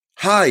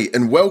Hi,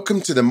 and welcome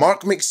to the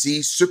Mark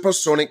McC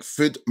Supersonic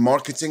Food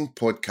Marketing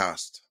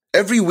Podcast.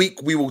 Every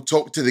week we will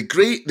talk to the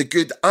great, the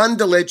good and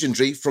the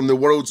legendary from the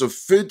worlds of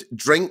food,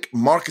 drink,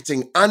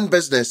 marketing and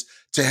business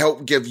to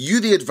help give you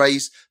the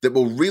advice that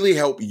will really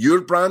help your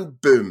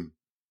brand boom.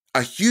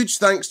 A huge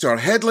thanks to our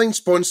headline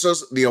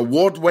sponsors, the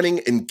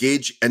award-winning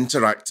Engage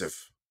Interactive.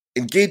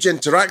 Engage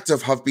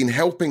Interactive have been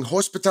helping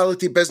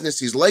hospitality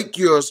businesses like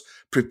yours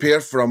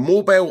prepare for a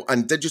mobile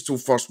and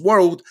digital-first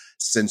world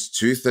since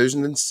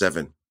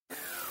 2007.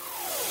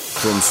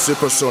 From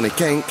Supersonic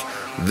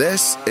Inc.,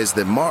 this is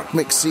the Mark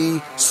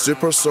McC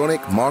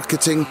Supersonic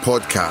Marketing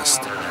Podcast.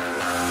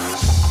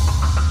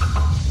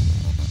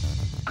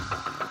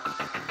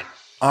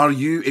 Are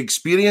you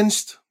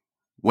experienced?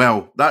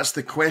 Well, that's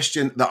the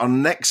question that our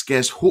next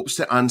guest hopes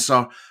to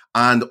answer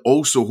and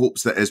also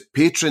hopes that his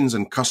patrons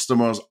and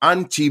customers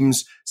and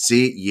teams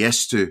say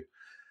yes to.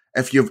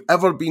 If you've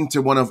ever been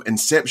to one of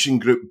Inception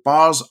Group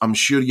bars, I'm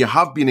sure you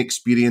have been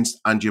experienced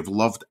and you've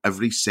loved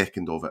every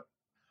second of it.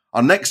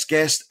 Our next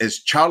guest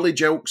is Charlie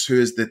Gilkes, who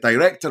is the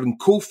director and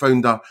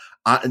co-founder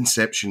at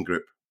Inception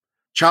Group.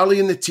 Charlie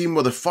and the team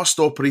were the first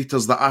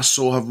operators that I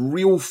saw have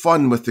real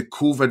fun with the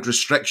COVID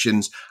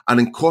restrictions and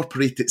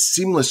incorporate it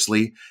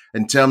seamlessly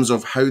in terms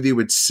of how they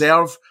would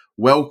serve,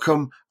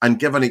 welcome, and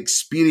give an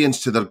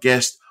experience to their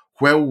guests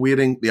while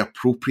wearing the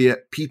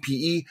appropriate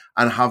PPE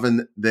and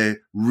having the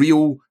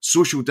real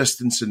social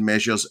distancing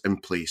measures in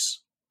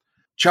place.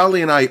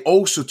 Charlie and I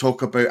also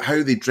talk about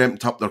how they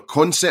dreamt up their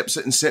concepts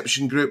at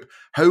Inception Group,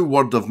 how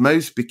word of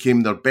mouth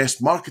became their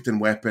best marketing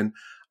weapon,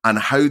 and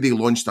how they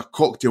launched a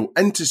cocktail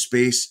into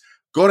space,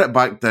 got it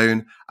back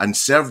down, and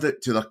served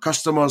it to their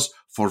customers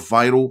for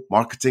viral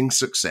marketing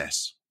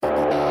success.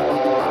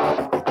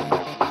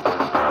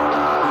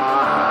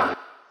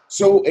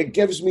 So it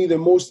gives me the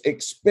most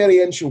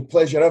experiential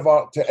pleasure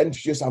ever to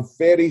introduce a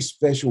very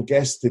special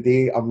guest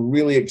today. I'm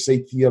really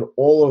excited to hear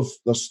all of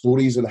their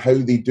stories and how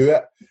they do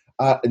it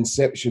at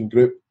Inception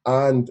Group,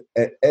 and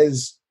it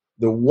is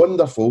the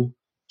wonderful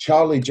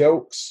Charlie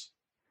Gilkes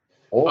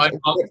of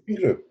Inception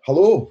Group.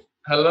 Hello.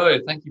 Hello,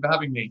 thank you for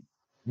having me.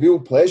 Real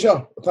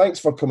pleasure. Thanks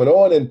for coming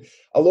on. And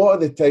a lot of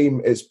the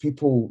time it's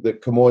people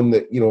that come on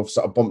that, I've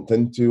sort of bumped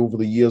into over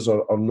the years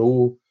or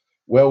know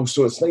well.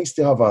 So it's nice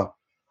to have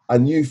a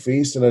new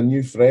face and a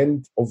new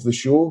friend of the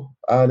show.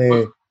 And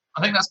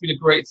I think that's been a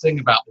great thing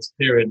about this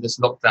period, this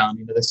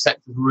lockdown. The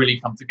sector's really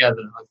come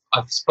together.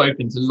 I've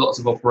spoken to lots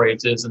of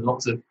operators and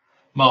lots of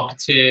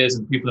marketeers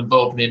and people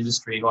involved in the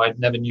industry who I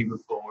never knew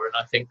before. And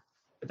I think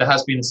if there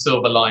has been a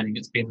silver lining,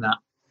 it's been that.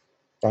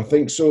 I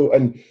think so.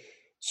 And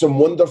some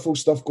wonderful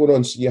stuff going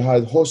on. So you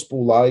had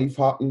Hospital Live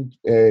happened,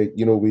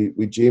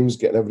 with James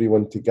getting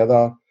everyone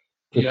together,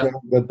 preparing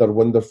with their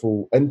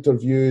wonderful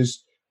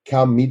interviews.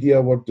 Cam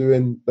Media were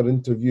doing their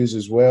interviews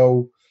as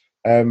well.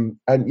 I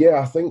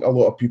think a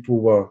lot of people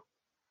were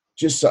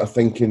just sort of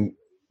thinking,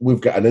 we've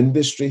got an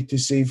industry to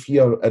save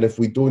here. And if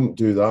we don't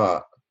do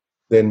that,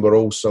 then we're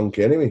all sunk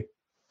anyway.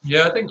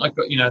 Yeah, I think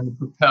the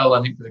Propel,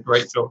 I think, did a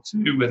great job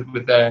too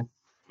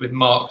with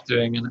Mark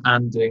doing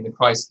and doing the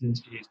crisis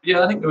interviews. But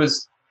yeah, I think there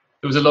was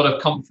a lot of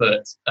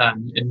comfort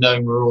in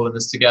knowing we're all in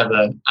this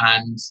together.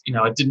 And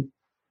I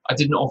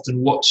didn't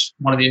often watch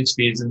one of the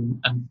interviews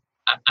and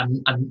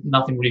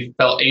nothing really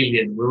felt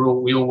alien.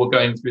 We all were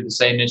going through the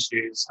same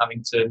issues,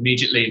 having to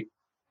immediately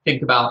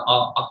think about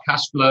our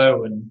cash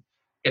flow and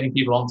getting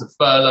people onto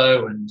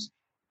furlough and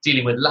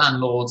dealing with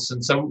landlords.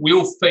 And so we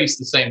all faced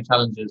the same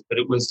challenges, but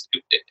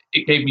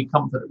it gave me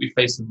comfort that we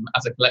faced them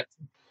as a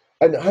collective.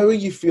 And how are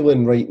you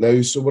feeling right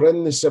now? So we're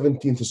in the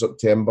 17th of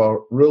September.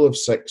 Rule of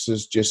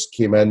Sixes just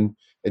came in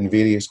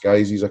various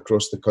guises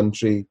across the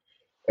country.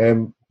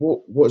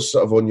 What's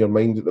sort of on your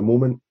mind at the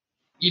moment?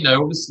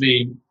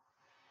 Obviously,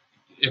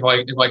 if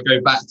I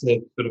go back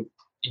to sort of,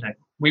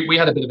 we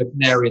had a bit of a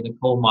canary in the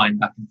coal mine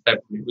back in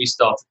February. We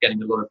started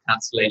getting a lot of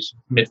cancellation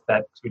mid-Feb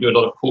because we do a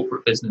lot of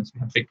corporate business.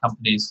 We have big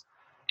companies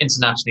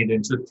internationally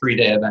doing 2 or 3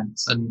 day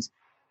events. And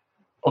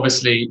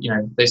obviously,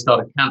 they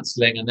started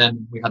cancelling and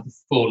then we had the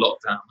full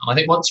lockdown. And I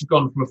think once you've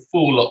gone from a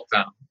full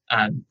lockdown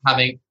and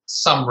having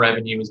some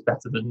revenue is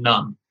better than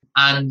none.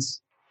 And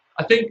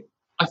I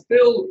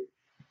feel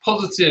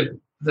positive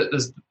that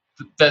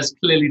there's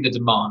clearly the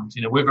demand.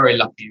 We're very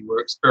lucky.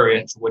 We're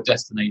experiential. We're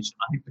destination.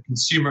 I think the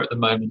consumer at the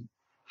moment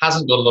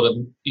hasn't got a lot of,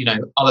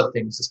 other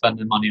things to spend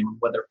their money on,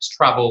 whether it's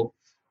travel,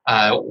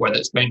 whether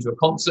it's going to a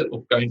concert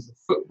or going to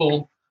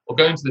football or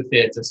going to the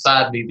theatre.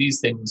 Sadly, these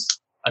things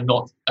are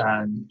not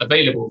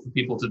available for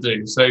people to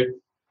do. So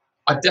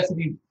I've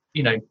definitely,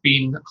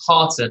 been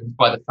heartened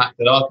by the fact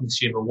that our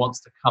consumer wants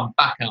to come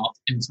back out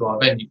into our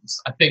venues.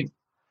 I think,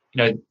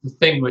 the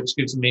thing which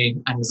gives me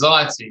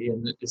anxiety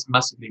and is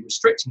massively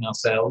restricting our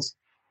sales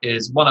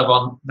is one of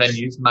our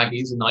venues,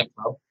 Maggie's, a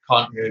nightclub,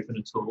 can't reopen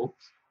at all.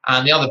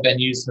 And the other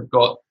venues have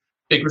got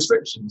big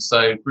restrictions.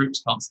 So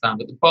groups can't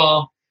stand at the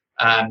bar,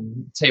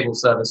 table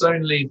service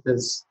only.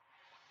 There's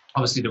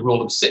obviously the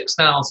rule of 6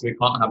 now, so we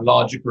can't have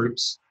larger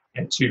groups.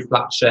 2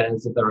 flat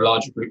shares, if they're a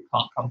larger group,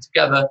 can't come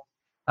together.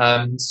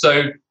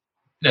 So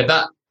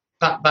that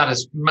that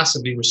is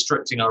massively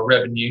restricting our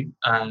revenue.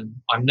 And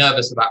I'm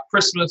nervous about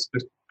Christmas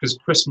because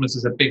Christmas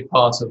is a big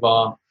part of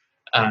our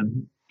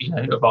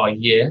of our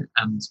year,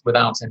 and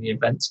without any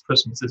events,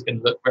 Christmas is going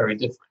to look very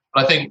different.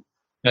 But I think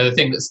the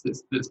thing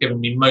that's given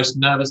me most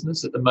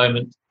nervousness at the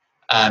moment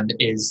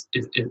is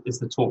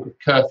the talk of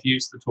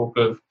curfews, the talk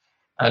of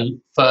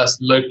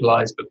first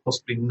localized but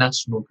possibly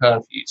national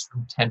curfews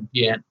from 10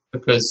 p.m.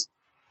 because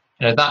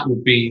that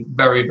would be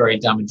very, very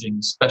damaging,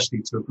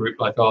 especially to a group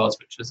like ours,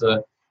 which is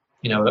a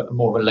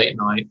more of a late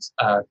night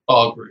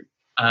bar group.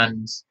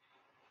 And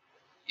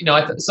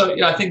I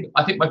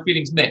think my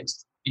feeling's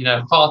mixed.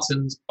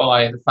 Heartened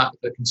by the fact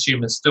that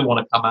consumers still want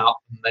to come out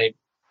and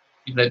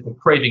they're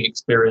craving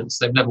experience.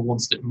 They've never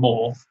wanted it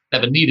more,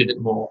 never needed it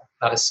more.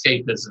 That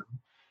escapism,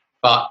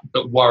 but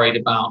worried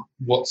about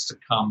what's to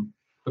come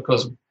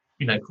because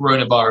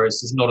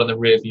coronavirus is not in the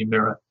rearview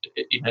mirror.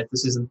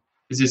 This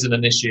isn't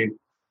an issue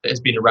that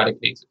has been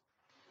eradicated.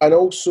 And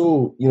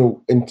also,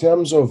 in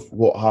terms of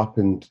what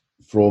happened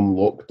from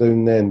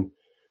lockdown, then,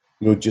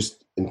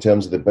 just in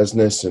terms of the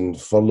business and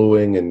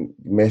furloughing and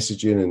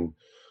messaging and.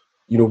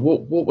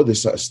 What were the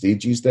sort of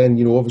stages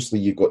then? Obviously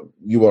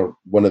you were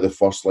one of the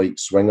first like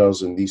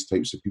swingers and these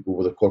types of people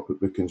where the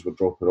corporate bookings were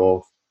dropping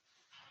off.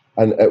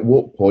 And at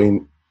what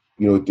point,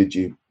 did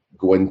you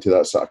go into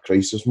that sort of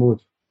crisis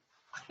mode?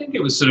 I think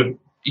it was sort of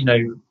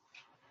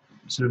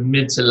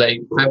mid to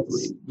late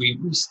February. We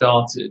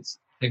started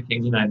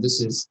thinking, this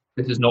is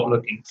not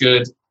looking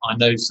good. I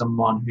know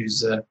someone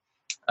who's a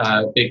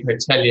big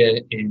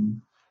hotelier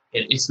in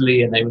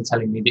Italy, and they were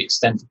telling me the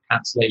extent of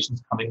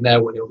cancellations coming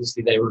there when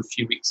obviously they were a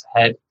few weeks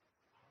ahead.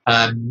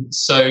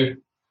 So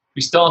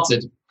we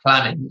started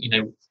planning,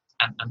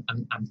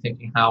 and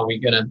thinking how are we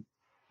going to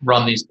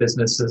run these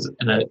businesses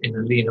in a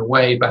leaner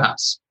way,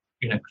 perhaps,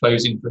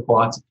 closing for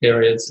quieter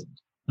periods and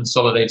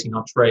consolidating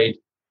our trade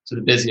to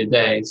the busier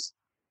days.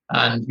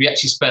 And we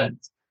actually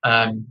spent,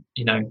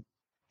 the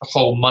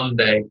whole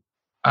Monday,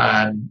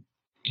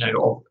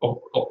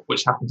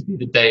 which happened to be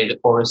the day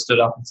that Boris stood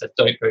up and said,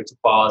 don't go to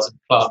bars and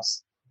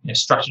clubs,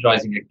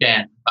 strategizing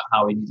again about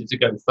how we needed to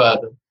go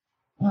further.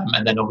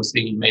 And then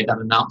obviously he made that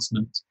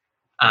announcement.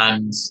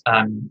 And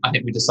I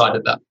think we decided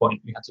at that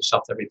point we had to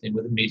shut everything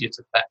with immediate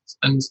effect.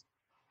 And,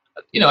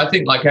 I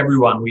think like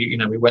everyone, we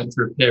went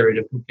through a period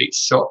of complete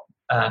shock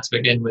to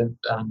begin with.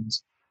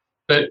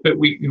 But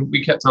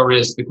we kept our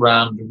ears to the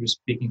ground. We were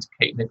speaking to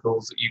Kate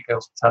Nichols at UK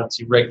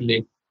Hospitality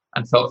regularly,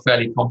 and felt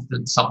fairly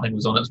confident something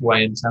was on its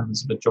way in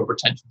terms of a job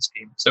retention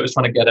scheme. So it was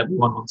trying to get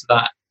everyone onto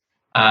that,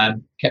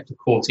 and kept a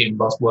core team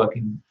of us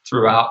working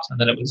throughout. And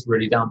then it was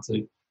really down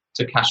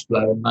to cash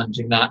flow and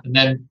managing that. And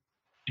then,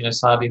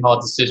 sadly,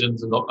 hard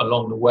decisions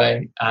along the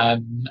way.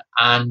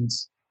 And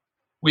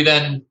we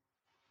then,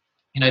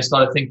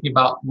 started thinking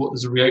about what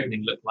does a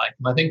reopening look like.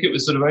 And I think it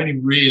was sort of only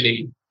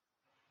really,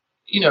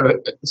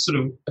 sort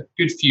of a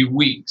good few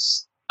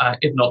weeks,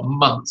 if not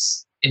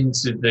months,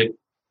 into the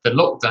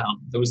lockdown,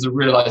 there was the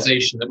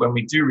realization that when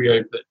we do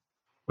reopen,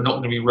 we're not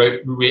going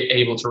to be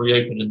able to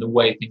reopen in the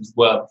way things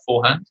were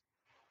beforehand.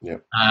 Yeah.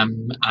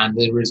 And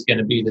there is going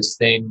to be this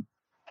thing,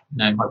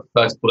 I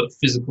prefer to call it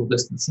physical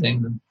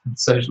distancing and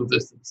social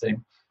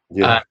distancing.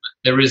 Yeah.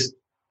 There is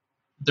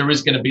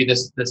going to be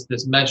this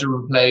measure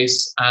in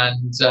place,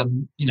 and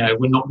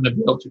we're not going to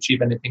be able to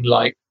achieve anything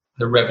like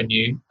the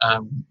revenue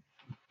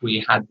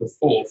we had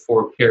before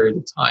for a period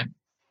of time.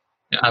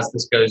 As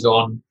this goes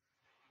on,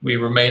 we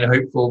remain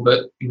hopeful,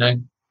 but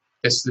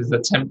this is a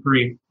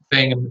temporary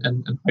thing,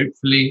 and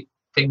hopefully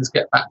things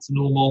get back to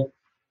normal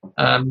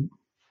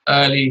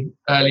early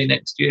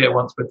next year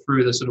once we're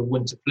through the sort of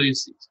winter flu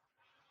season.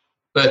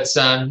 But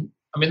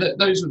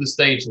those were the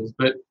stages.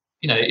 But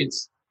I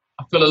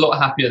feel a lot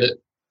happier that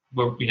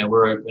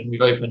we're open.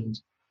 We've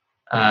opened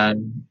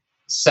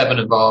 7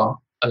 of our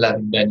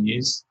 11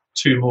 venues,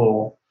 2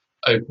 more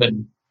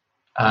open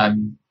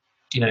in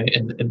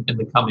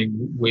the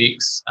coming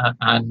weeks,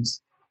 and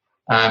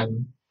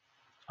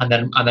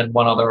then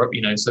one other,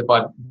 so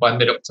by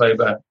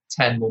mid-October,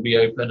 10 will be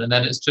open, and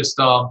then it's just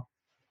our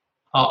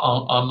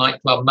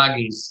nightclub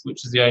Maggie's,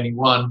 which is the only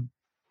one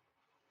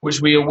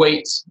which we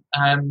await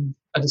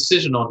a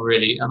decision on,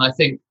 really. And I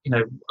think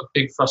a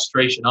big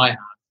frustration I have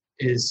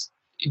is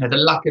the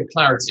lack of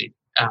clarity.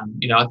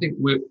 I think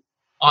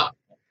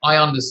I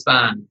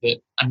understand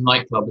that a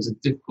nightclub is a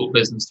difficult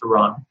business to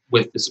run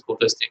with physical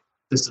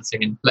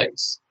distancing in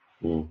place.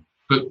 Mm.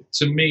 But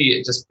to me,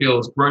 it just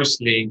feels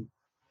grossly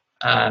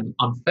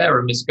unfair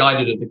and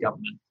misguided of the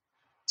government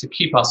to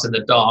keep us in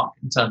the dark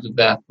in terms of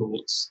their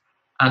thoughts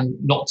and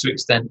not to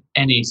extend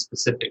any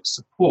specific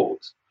support.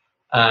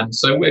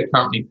 So we're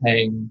currently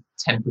paying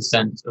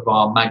 10% of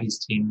our Maggie's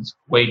team's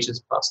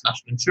wages plus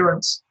national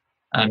insurance.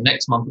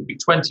 Next month will be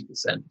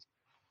 20%.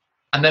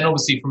 And then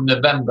obviously from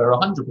November,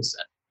 100%.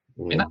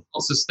 I mean, that's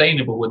not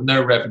sustainable with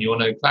no revenue or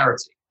no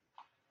clarity.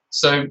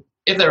 So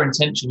if their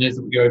intention is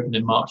that we open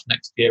in March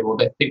next year, or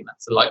they think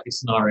that's the likely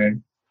scenario,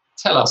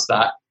 tell us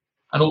that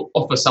and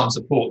offer some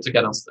support to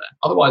get us there.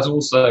 Otherwise,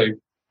 also,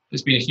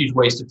 there's been a huge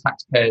waste of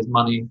taxpayers'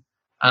 money,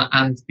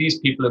 and these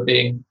people are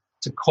being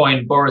to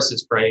coin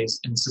Boris's phrase,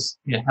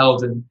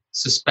 held in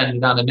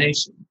suspended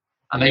animation,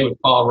 and they would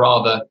far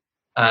rather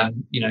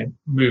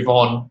move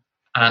on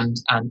and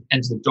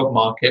enter the job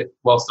market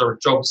whilst there are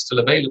jobs still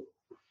available.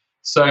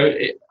 So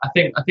I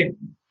think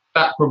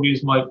that probably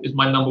is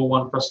my number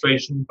one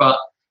frustration. But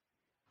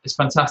it's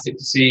fantastic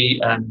to see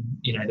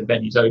the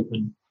venues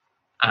open,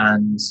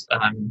 and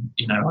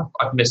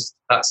I've missed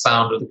that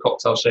sound of the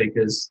cocktail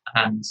shakers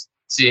and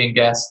seeing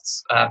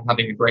guests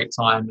having a great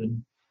time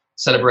and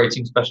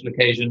celebrating special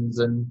occasions,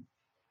 and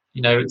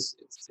it's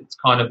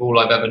kind of all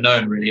I've ever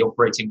known, really,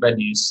 operating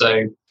venues.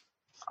 So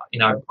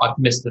I've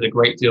missed it a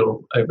great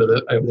deal over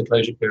the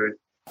closure period.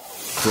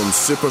 From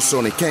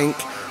Supersonic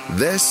Inc.,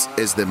 this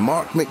is the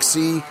Mark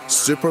McSee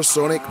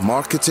Supersonic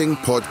Marketing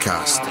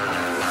Podcast.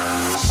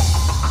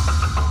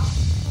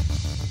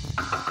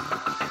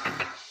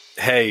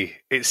 Hey,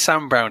 it's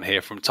Sam Brown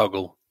here from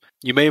Toggle.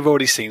 You may have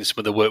already seen some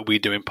of the work we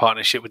do in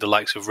partnership with the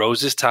likes of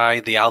Rose's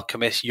Thai, The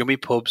Alchemist, Yummy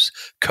Pubs,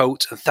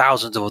 Coat, and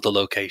thousands of other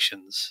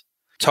locations.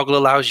 Toggle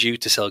allows you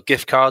to sell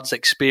gift cards,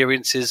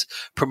 experiences,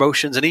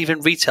 promotions, and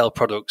even retail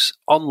products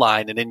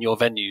online and in your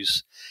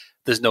venues.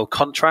 There's no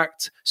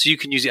contract, so you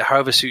can use it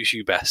however suits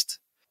you best.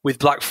 With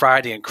Black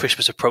Friday and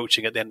Christmas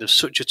approaching at the end of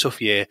such a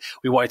tough year,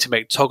 we wanted to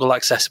make Toggle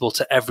accessible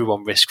to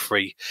everyone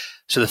risk-free.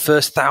 So the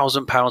first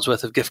 £1,000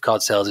 worth of gift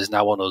card sales is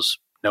now on us,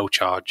 no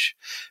charge.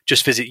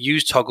 Just visit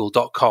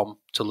usetoggle.com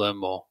to learn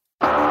more.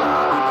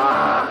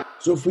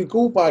 So if we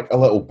go back a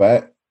little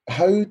bit,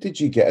 how did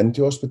you get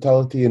into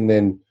hospitality, and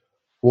then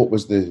what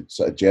was the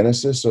sort of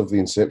genesis of the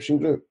Inception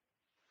group?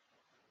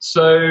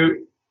 So,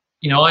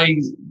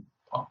 I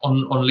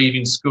on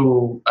leaving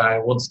school, I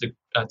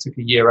took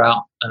a year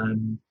out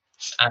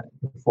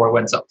before I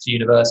went up to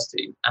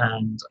university,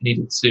 and I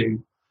needed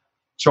to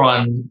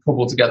try and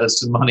cobble together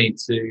some money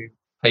to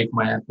pay for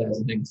my airfares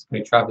and things, to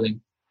pay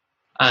travelling.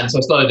 And so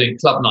I started doing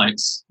club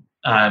nights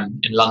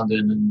in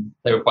London, and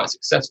they were quite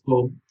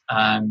successful.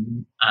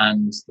 And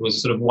there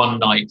was sort of one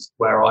night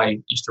where I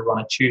used to run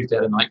a Tuesday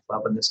at a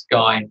nightclub, and this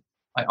guy,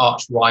 my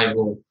arch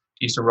rival,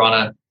 used to run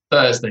a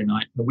Thursday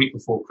night the week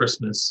before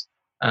Christmas.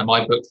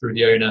 I booked through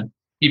the owner,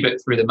 he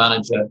booked through the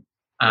manager,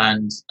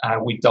 and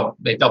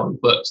they double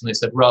booked, and they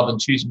said, rather than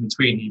choosing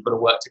between you, you've got to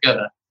work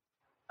together.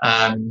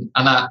 And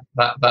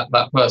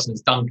that person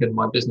is Duncan,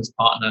 my business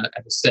partner,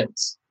 ever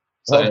since.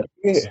 So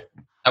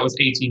that was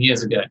 18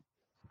 years ago.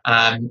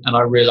 And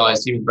I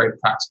realised he was very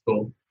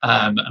practical,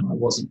 and I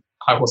wasn't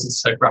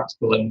so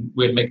practical, and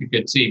we'd make a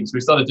good team. So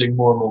we started doing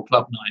more and more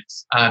club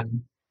nights.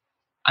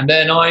 And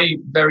then I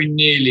very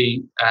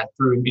nearly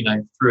threw in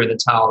the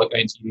towel at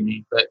going to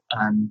uni, but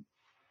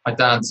my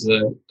dad's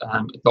a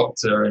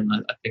doctor, and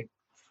I think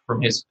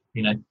from his,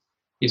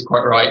 he's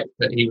quite right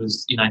that he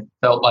was,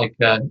 felt like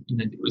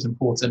it was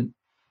important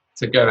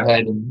to go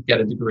ahead and get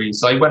a degree.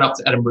 So I went up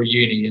to Edinburgh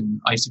Uni, and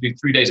I used to do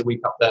 3 days a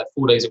week up there,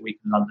 4 days a week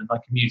in London. I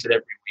commuted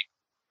every week,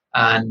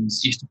 and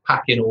used to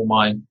pack in all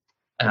my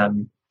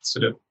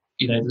sort of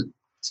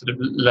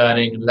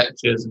learning and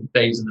lectures and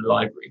days in the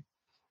library.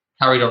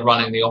 Carried on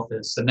running the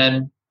office, and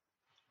then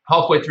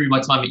halfway through my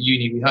time at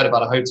uni, we heard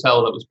about a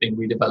hotel that was being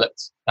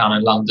redeveloped down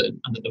in London,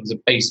 and that there was a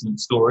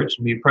basement storage.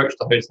 And we approached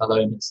the hotel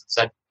owners and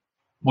said,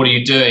 "What are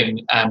you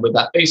doing with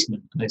that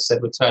basement?" And they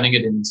said, "We're turning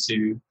it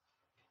into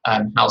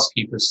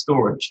housekeeper's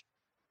storage."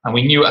 And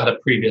we knew it had a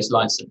previous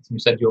license. And we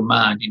said, "You're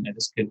mad,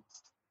 this could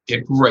be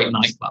a great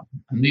nightclub."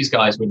 And these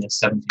guys were in their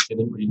 70s. They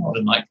didn't really know what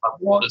a nightclub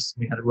was.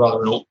 We had a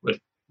rather an awkward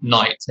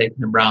night taking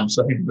them around,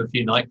 showing them a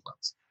few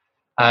nightclubs.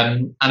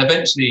 And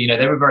eventually,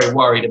 they were very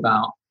worried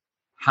about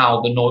how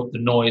the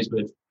noise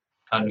would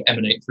kind of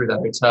emanate through the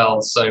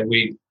hotel. So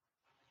we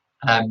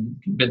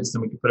convinced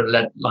them we could put a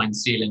lead-lined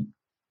ceiling.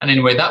 And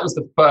anyway, that was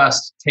the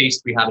first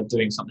taste we had of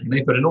doing something.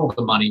 They put in all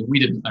the money. We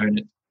didn't own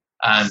it,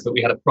 but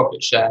we had a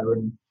profit share,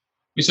 and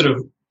we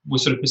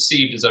were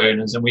perceived as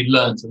owners, and we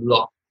learned a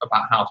lot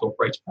about how to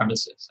operate a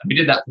premises. And we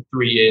did that for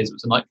 3 years. It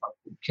was a nightclub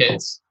called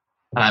Kids.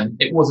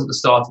 It wasn't the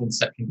start of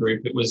Inception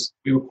Group.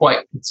 We were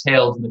quite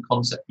curtailed in the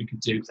concept we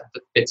could do to have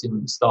to fit in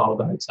with the style of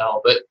the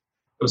hotel, but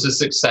it was a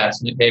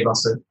success, and it gave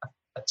us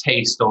a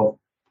taste of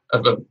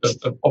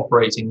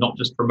operating, not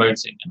just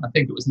promoting. And I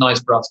think it was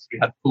nice for us because we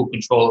had full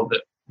control of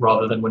it,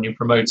 rather than when you're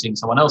promoting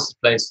someone else's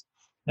place,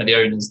 the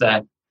owners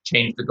there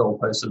changed the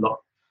goalposts a lot.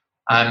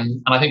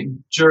 And I think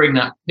during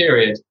that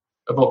period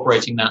of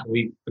operating that,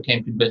 we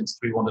became convinced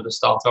we wanted to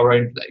start our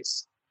own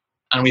place.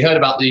 And we heard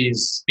about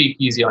these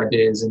speakeasy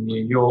ideas in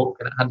New York,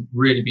 and it hadn't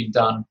really been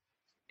done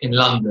in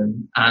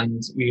London.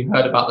 And we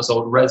heard about this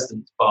old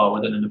residence bar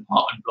within an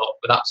apartment block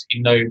with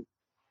absolutely no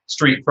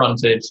street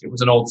frontage. It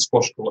was an old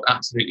squash court,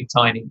 absolutely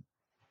tiny.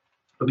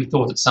 But we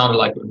thought it sounded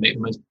like it would make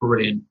the most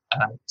brilliant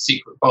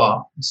secret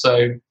bar.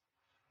 So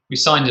we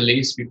signed a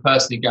lease. We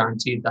personally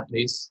guaranteed that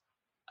lease,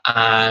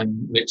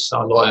 which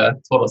our lawyer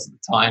told us at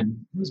the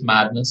time was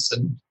madness.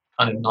 And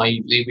kind of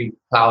naively, we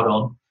ploughed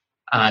on.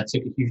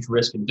 Took a huge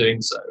risk in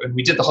doing so. And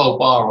we did the whole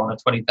bar on a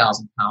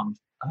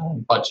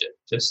 £20,000 budget,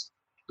 just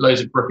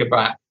loads of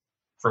bric-a-brac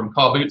from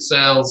car boot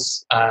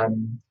sales,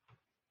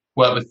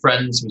 worked with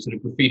friends who were sort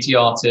of graffiti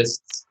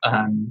artists,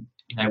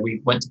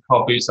 we went to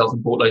car boot sales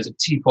and bought loads of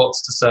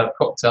teapots to serve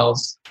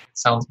cocktails. It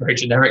sounds very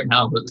generic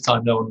now, but at the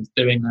time no one was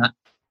doing that.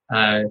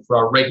 For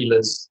our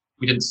regulars,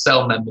 we didn't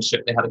sell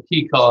membership. They had a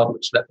key card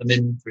which let them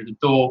in through the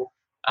door,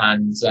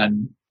 and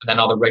then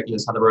other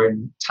regulars had their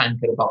own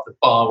tankard above the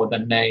bar with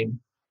their name.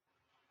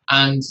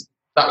 And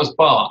that was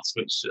Bart's,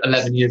 which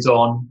 11 years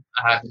on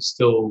is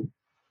still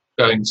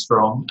going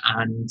strong,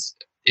 and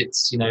it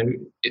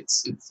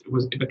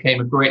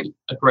became a great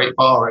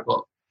bar. I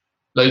got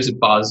loads of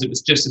bars. It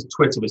was just as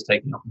Twitter was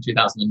taking off in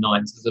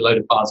 2009. So there's a load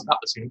of bars about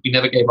this. We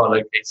never gave our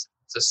location.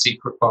 It's a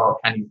secret bar.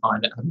 Can you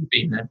find it? Have you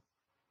been there?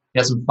 He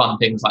had some fun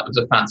things, like there was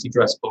a fancy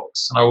dress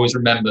box. And I always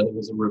remember there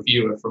was a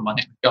reviewer from, I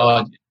think, The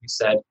Guardian, who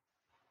said,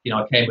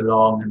 I came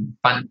along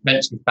and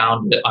eventually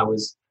found it. I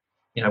was,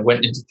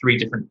 went into 3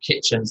 different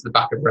kitchens, the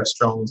back of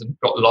restaurants, and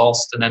got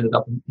lost and ended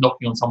up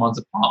knocking on someone's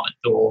apartment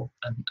door,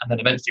 and then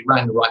eventually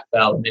rang the right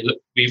bell. And they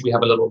looked, we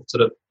have a little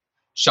sort of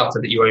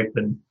shutter that you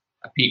open,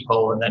 a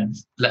peephole, and then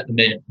let them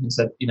in. And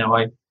said,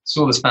 I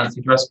saw this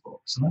fancy dress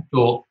box, and I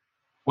thought,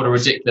 what a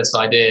ridiculous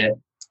idea.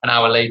 An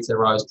hour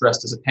later, I was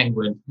dressed as a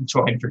penguin and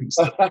trying drinks.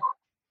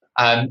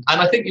 And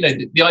I think,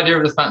 the idea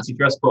of the fancy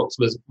dress box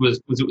was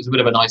it was a bit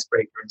of an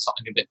icebreaker and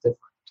something a bit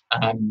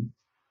different.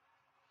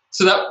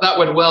 So that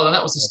went well, and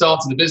that was the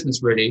start of the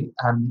business, really.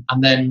 And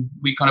then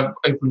we kind of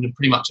opened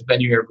pretty much a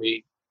venue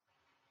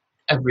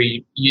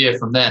every year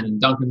from then.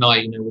 And Duncan and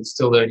I, we're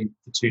still only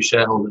the 2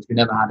 shareholders. We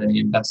never had any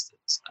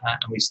investors,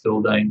 and we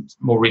still don't.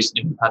 More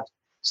recently, we've had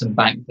some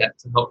bank debt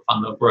to help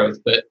fund our growth,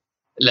 but it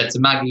led to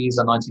Maggie's,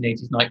 a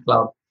 1980s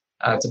nightclub,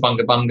 to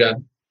Bunga Bunga,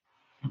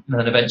 and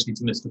then eventually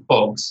to Mr.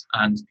 Fogg's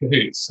and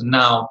Cahoots. And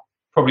now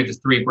probably the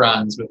 3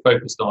 brands we're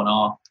focused on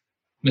are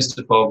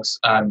Mr. Fogg's,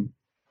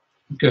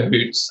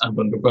 Cahoots and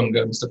Bunga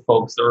Bunga. Mr.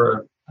 Fogg's,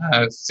 there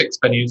are 6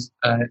 venues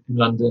in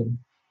London.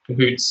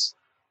 Cahoots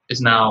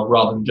is now,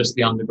 rather than just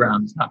the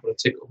underground, it's now got a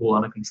ticket hall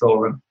and a control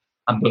room.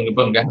 And Bunga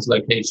Bunga has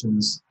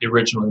locations, the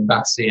original in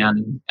Battersea and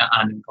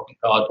in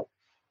Covent Garden.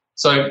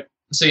 So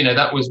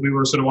we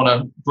were sort of on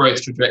a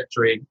growth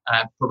trajectory,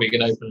 probably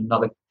going to open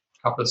another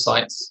couple of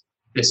sites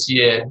this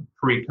year,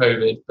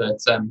 pre-COVID. But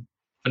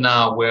for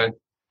now, we're,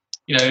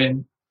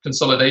 in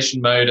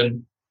consolidation mode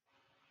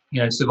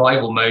and,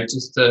 survival mode,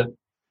 just to,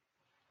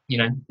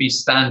 be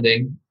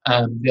standing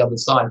the other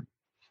side.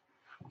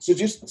 So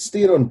just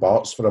stay on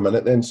Bart's for a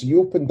minute then. So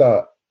you opened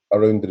that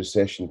around the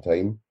recession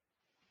time.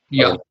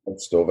 Yeah.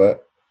 Most of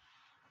it.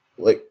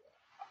 Like,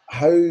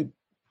 how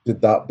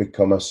did that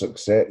become a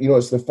success?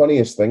 It's the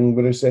funniest thing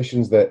with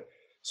recessions, that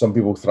some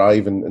people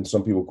thrive and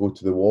some people go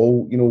to the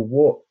wall.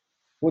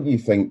 What do you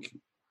think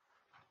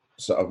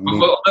sort of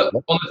made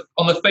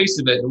on the face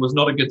of it was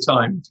not a good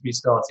time to be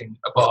starting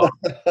a bar.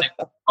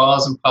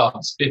 Bars and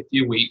pubs,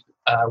 50 a week,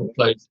 were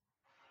closed.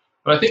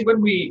 But I think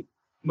when we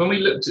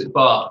looked at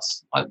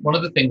bars, one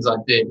of the things I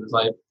did was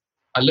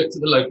I looked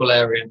at the local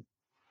area,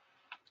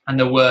 and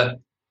there were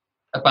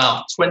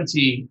about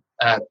 20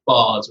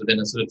 bars within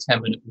a sort of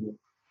 10-minute walk.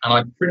 And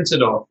I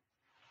printed off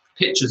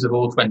pictures of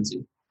all 20,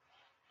 and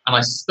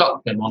I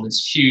stuck them on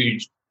this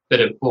huge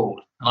bit of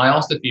board. And I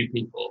asked a few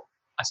people,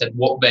 I said,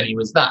 what venue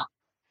is that?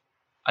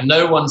 And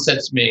no one said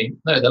to me,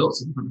 no, there are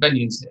lots of different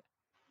venues here,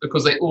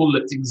 because they all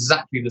looked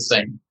exactly the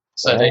same.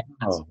 So they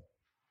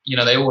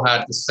all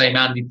had the same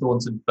Andy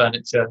Thornton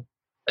furniture.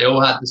 They all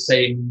had the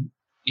same,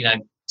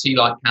 tea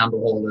light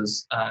candle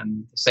holders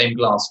and the same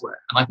glassware.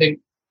 And I think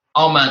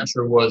our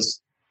mantra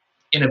was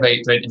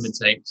innovate, don't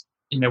imitate.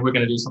 We're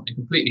going to do something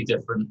completely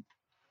different,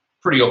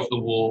 pretty off the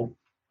wall.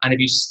 And if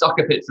you stuck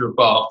a picture of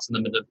Bart's in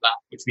the middle of that,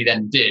 which we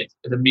then did,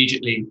 it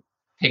immediately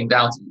pinged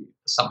out at you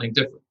as something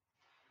different.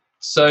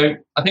 So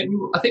I think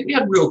we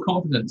had real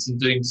confidence in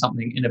doing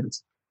something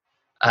innovative.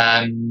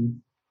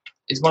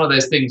 It's one of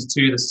those things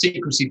too. The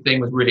secrecy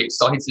thing was really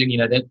exciting.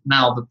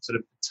 Now the sort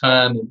of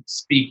term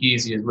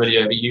speakeasy is really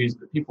overused,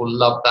 but people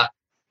love that.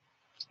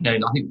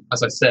 I think,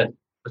 as I said,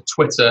 the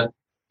Twitter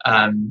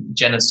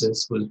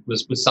genesis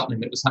was something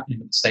that was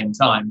happening at the same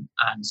time,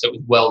 and so it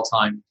was well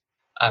timed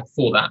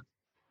for that.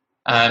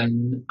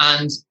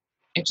 And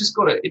it just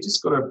got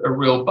a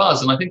real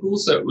buzz. And I think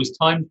also it was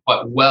timed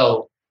quite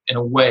well in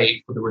a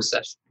way for the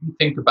recession. You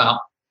think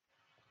about,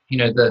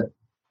 the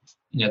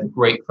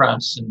Great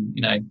Crash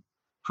and,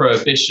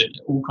 Prohibition,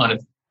 it all kind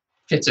of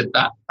fitted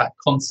that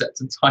concept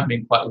and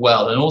timing quite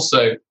well. And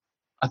also,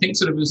 I think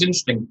sort of it was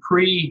interesting,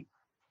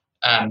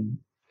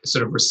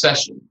 sort of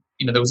recession,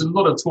 there was a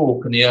lot of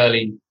talk in the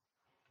early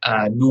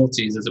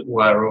noughties, as it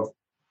were, of,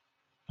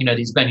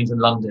 these venues in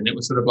London. It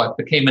was sort of like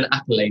became an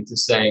accolade to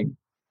say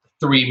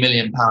 £3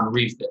 million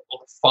refit or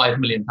the £5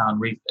 million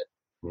refit.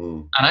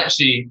 And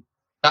actually,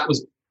 that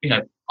was,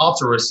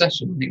 after a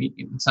recession, I think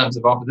in terms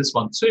of after this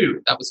one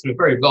too, that was sort of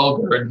very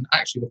vulgar. And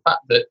actually the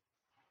fact that,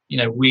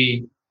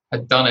 we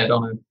had done it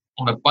on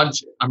a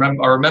budget. I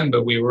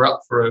remember we were up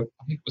for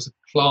I think it was a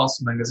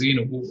Class magazine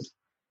award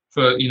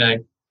for,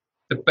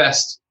 the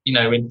best,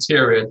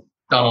 interior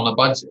done on a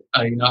budget.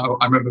 I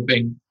remember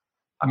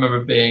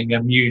being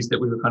amused that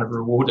we were kind of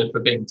rewarded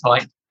for being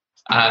tight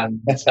at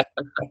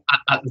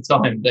the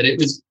time. But it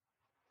was,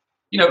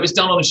 it was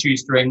done on a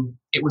shoestring.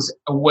 It was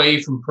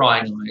away from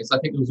prying eyes. I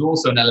think there was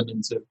also an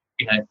element of,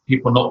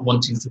 people not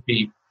wanting to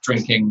be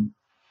drinking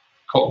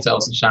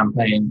cocktails and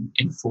champagne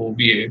in full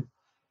view.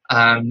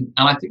 And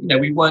I think,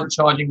 we weren't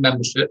charging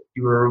membership.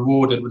 You were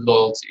rewarded with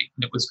loyalty.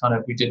 And it was kind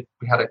of, we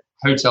had a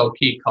hotel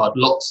key card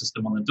lock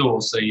system on the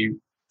door. So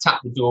you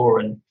tap the door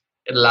and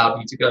it allowed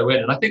you to go in.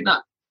 And I think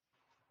that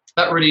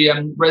really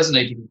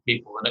resonated with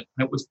people, and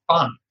it was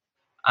fun.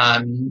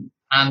 And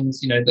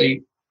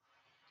they,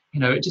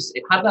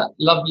 it had that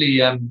lovely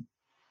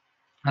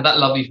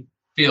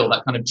feel,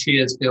 that kind of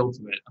Cheers feel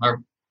to it.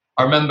 And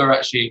I remember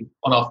actually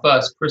on our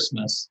first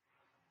Christmas,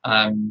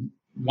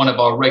 one of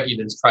our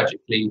regulars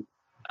tragically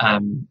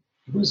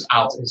was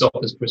out at his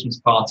office Christmas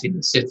party in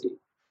the city,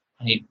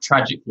 and he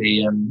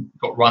tragically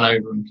got run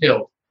over and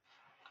killed.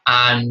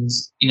 And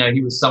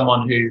he was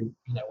someone who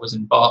was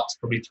in Barts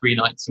probably 3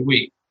 nights a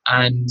week.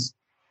 And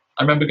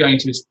I remember going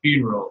to his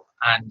funeral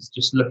and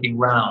just looking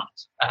round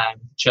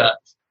the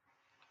church,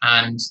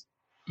 and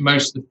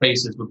most of the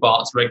faces were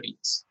Barts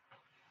regulars.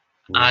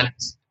 And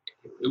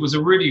it was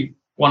a really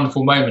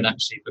wonderful moment,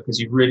 actually, because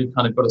you really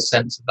kind of got a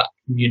sense of that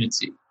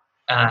community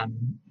that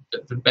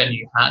the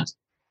venue had.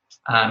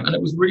 And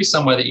it was really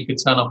somewhere that you could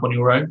turn up on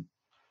your own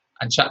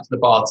and chat to the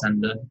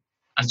bartender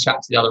and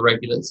chat to the other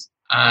regulars.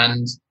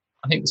 And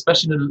I think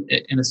especially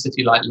in a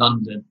city like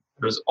London,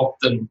 there is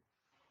often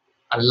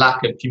a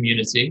lack of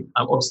community.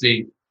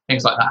 Obviously,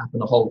 things like that happen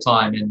the whole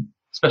time in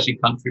especially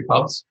country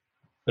pubs.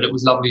 But it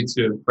was lovely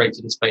to have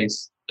created a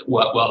space that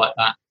worked well like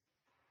that.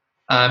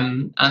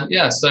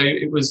 So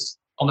it was,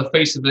 on the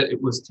face of it,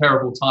 it was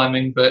terrible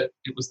timing, but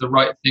it was the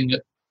right thing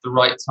at the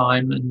right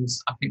time. And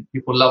I think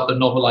people loved the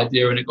novel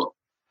idea, and it got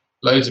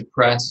loads of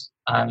press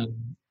and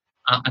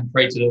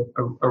created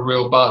a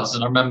real buzz.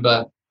 And I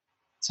remember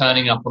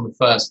turning up on the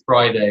first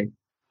Friday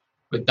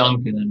with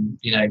Duncan, and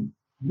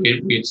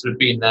we had sort of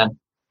been there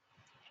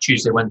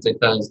Tuesday, Wednesday,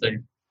 Thursday,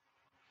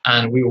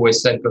 and we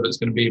always said, God, it's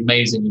going to be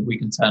amazing if we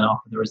can turn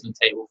up and there isn't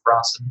a table for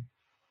us. And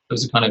there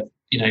was a kind of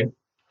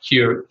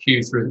queue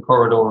through the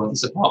corridor of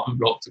this apartment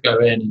block to go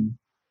in,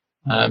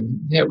 and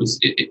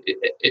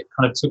it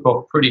kind of took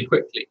off pretty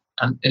quickly,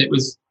 and it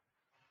was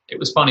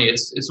funny.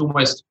 It's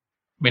almost,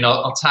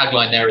 our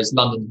tagline there is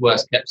London's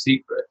worst kept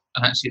secret,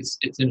 and actually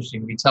it's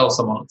interesting. If you tell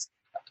someone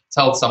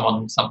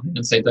something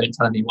and say don't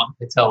tell anyone,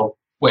 they tell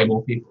way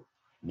more people.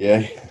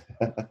 Yeah.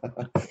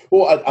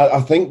 Well, I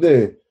think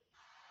the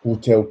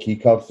hotel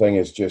keycard thing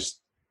is just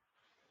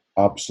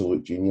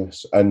absolute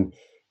genius. And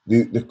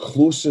the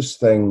closest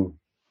thing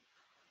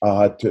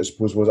I had to it, I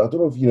suppose, was, I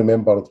don't know if you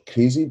remember,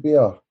 Crazy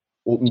Bear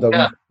opened a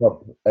wee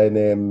pub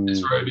in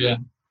This road, yeah.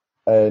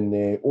 And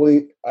there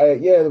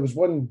was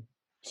one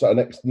sort of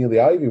next near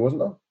the Ivy,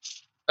 wasn't there?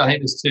 I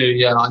think there's 2,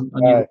 yeah. I knew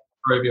the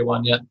Barovia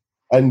one, yeah.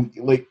 And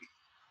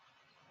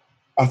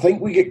I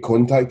think we get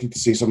contacted to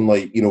say something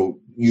like,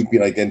 you've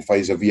been identified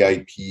as a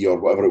VIP or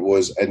whatever it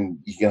was, and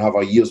you can have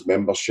a year's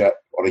membership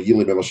or a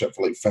yearly membership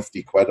for like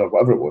 50 quid or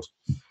whatever it was.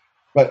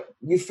 But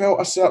you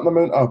felt a certain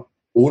amount of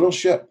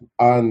ownership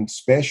and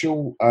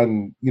special,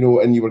 and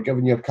and you were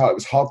given your card. It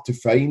was hard to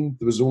find.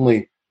 There was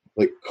only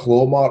like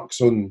claw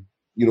marks on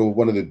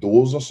one of the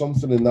doors or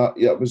something, and that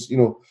it was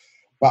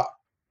But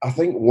I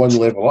think one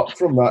level up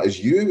from that is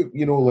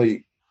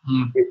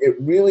it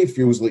really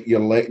feels like you're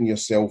letting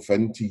yourself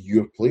into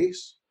your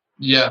place.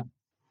 Yeah,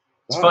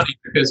 it's funny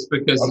because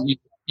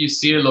you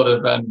see a lot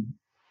of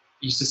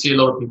used to see a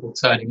lot of people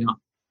turning up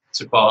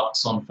to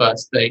Barts on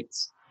first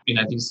dates.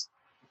 These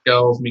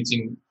girls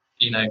meeting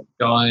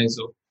guys,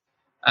 or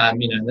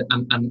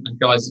and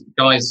guys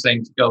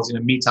saying to girls,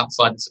 meet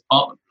outside this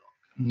apartment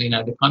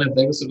block. And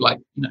they were sort of like,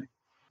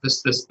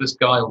 this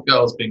guy or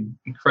girl's being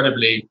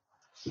incredibly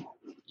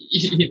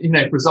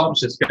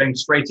presumptuous, going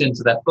straight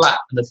into their flat,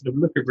 and the sort of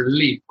look of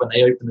relief when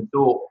they opened the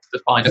door to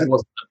find it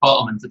wasn't an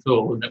apartment at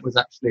all, and it was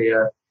actually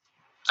a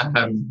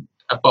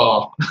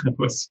bar.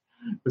 was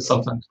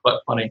sometimes quite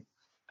funny,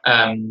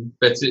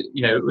 but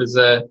it was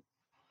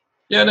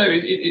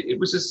it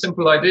was a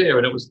simple idea,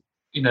 and it was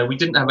we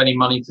didn't have any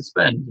money to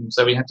spend, and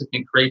so we had to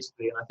think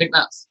creatively. And I think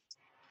that's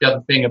the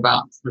other thing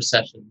about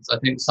recessions. I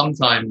think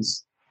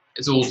sometimes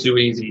it's all too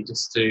easy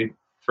just to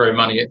throw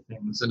money at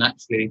things, and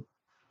actually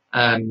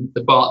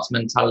the Barts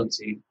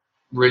mentality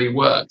really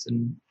worked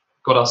and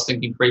got us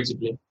thinking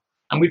creatively.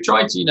 And we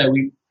tried to,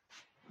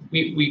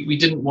 we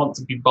didn't want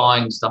to be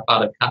buying stuff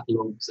out of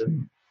catalogs,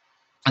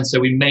 and so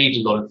we made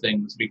a lot of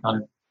things. We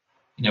kind of,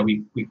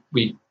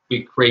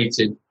 we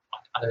created,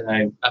 I don't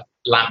know,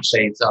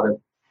 lampshades out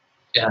of,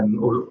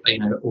 or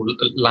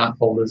lamp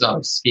holders out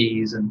of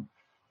skis, and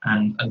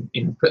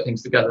put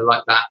things together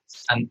like that.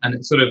 And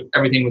it sort of,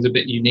 everything was a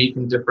bit unique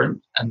and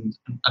different, and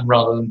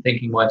rather than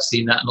thinking, well, I've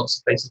seen that in lots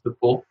of places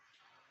before.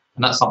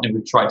 And that's something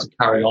we've tried to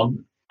carry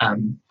on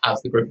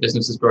as the group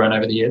business has grown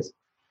over the years.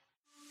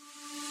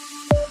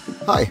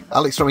 Hi,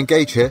 Alex from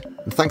Engage here,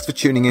 and thanks for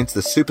tuning in to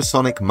the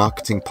Supersonic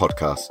Marketing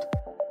Podcast.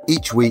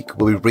 Each week,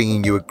 we'll be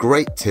bringing you a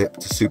great tip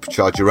to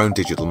supercharge your own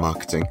digital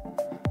marketing.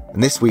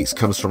 And this week's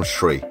comes from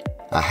Shri,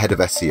 our head of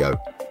SEO,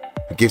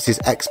 who gives his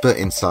expert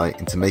insight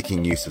into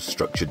making use of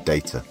structured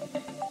data.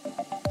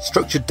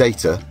 Structured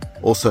data,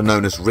 also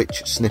known as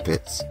rich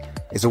snippets,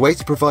 is a way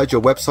to provide your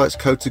website's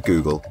code to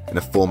Google in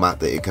a format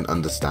that it can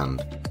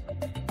understand.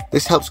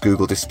 This helps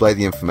Google display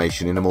the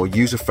information in a more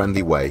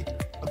user-friendly way,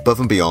 above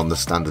and beyond the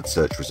standard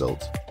search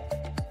result.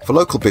 For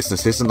local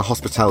businesses and the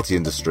hospitality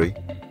industry,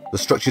 the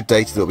structured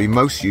data that will be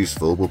most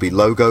useful will be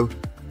logo,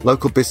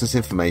 local business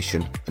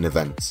information, and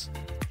events.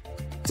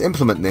 To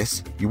implement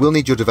this, you will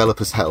need your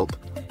developers' help,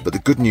 but the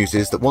good news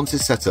is that once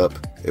it's set up,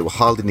 it will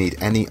hardly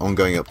need any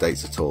ongoing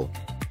updates at all.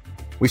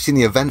 We've seen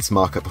the events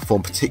markup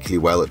perform particularly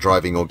well at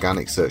driving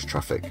organic search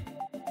traffic.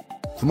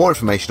 For more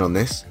information on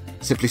this,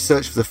 simply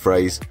search for the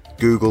phrase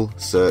Google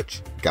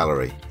Search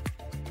Gallery.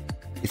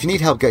 If you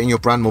need help getting your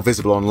brand more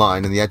visible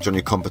online and the edge on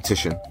your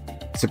competition,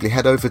 simply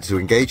head over to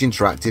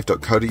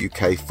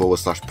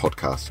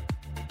engageinteractive.co.uk/podcast,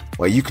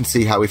 where you can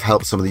see how we've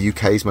helped some of the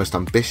UK's most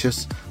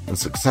ambitious and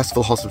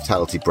successful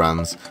hospitality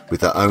brands with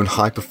their own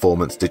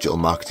high-performance digital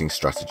marketing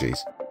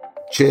strategies.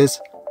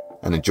 Cheers,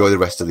 and enjoy the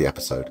rest of the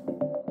episode.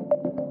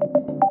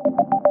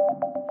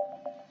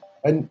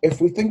 And if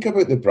we think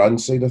about the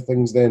brand side of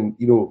things, then,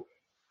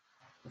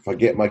 if I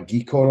get my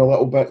geek on a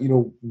little bit,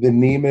 the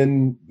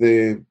naming,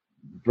 the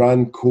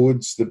brand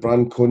codes, the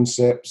brand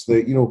concepts,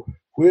 where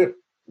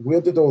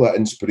did all that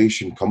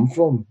inspiration come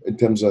from in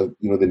terms of,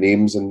 the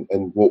names and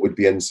what would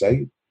be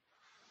inside?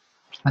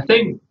 I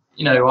think,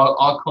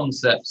 our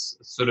concepts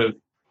sort of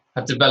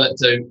have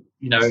developed, over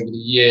the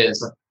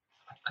years.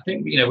 I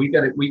think,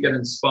 we get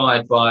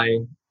inspired by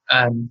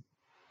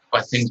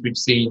things we've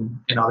seen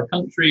in other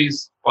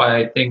countries,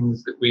 by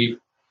things that we've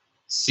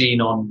seen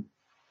on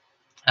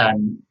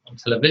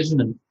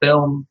television and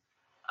film,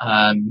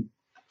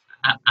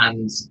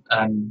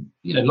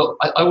 look,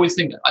 I always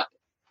think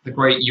the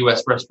great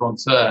US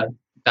restaurateur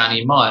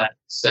Danny Meyer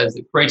says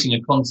that creating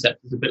a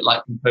concept is a bit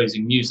like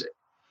composing music.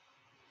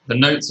 The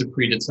notes are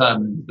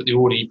predetermined, but the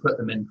order you put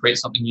them in creates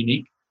something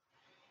unique.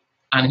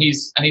 And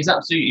he's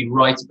absolutely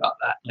right about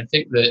that. And I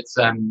think that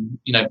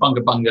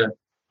Bunga Bunga,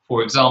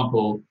 for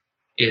example,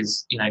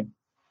 is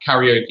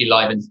karaoke,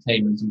 live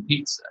entertainment, and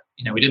pizza.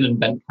 We didn't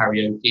invent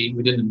karaoke,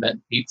 we didn't invent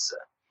pizza,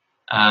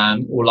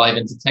 or live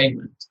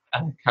entertainment.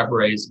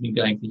 Cabarets have been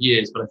going for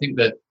years, but I think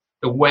that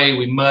the way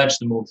we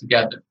merged them all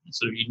together, a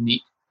sort of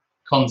unique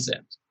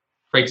concept,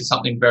 created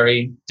something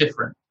very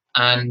different.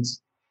 And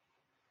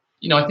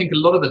I think a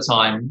lot of the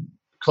time,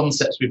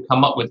 concepts we've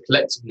come up with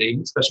collectively,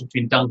 especially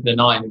between Duncan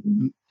and I,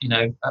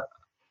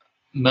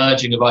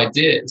 merging of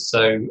ideas.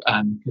 So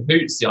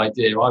Cahoots, the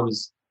idea, I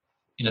was,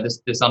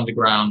 this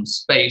underground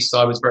space. So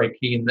I was very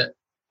keen that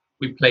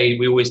we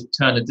always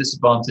turn a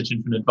disadvantage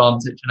into an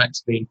advantage, and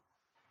actually,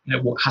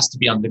 what has to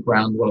be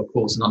underground? Well, of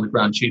course, an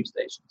underground tube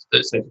station.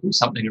 So to do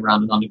something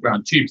around an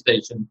underground tube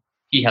station,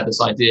 he had this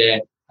idea.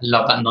 I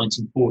love that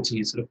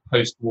 1940s sort of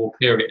post-war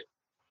period.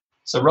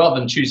 So rather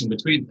than choosing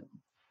between them,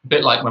 a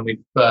bit like when we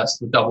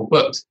first were double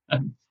booked,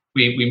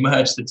 we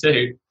merged the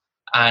two,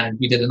 and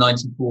we did a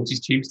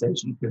 1940s tube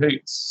station,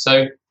 Cahoots.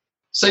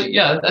 So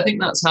yeah, I think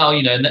that's how,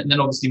 and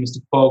then obviously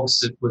Mr.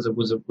 Fogg's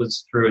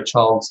was through a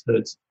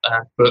childhood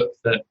book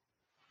that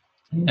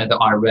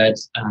I read,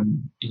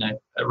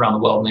 around the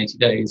world in 80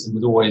 days, and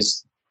was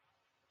always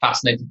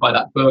fascinated by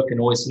that book, and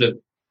always sort of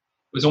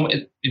was almost,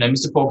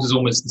 Mr. Fogg's is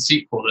almost the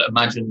sequel that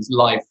imagines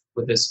life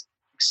with this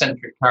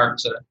eccentric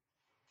character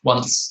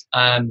once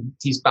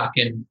he's back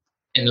in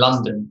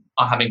London,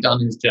 having done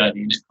his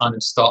journey, and it kind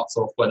of starts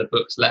off where the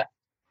book's left.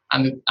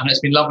 And it's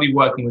been lovely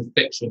working with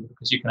fiction,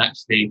 because you can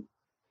actually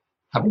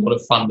have a lot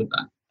of fun with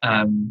that.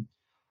 And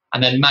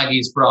then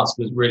Maggie's for us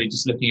was really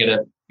just looking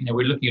at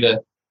we're looking at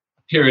a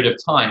period of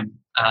time,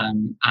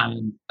 and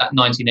that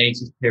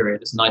 1980s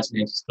period, as a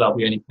 1980s club,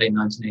 we only played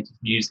 1980s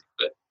music,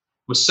 but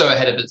was so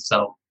ahead of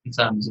itself in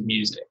terms of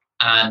music.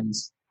 And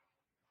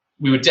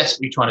we were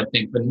desperately trying to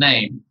think of a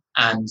name,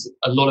 and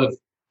a lot of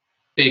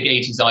big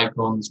 80s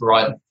icons were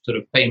either sort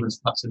of famous,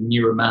 perhaps of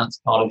new romance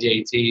part of the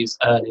 80s,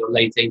 early or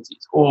late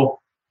 80s, or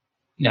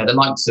the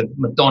likes of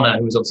Madonna,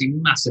 who was obviously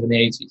massive in the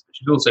 80s, but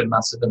she's also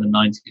massive in the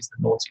 90s, the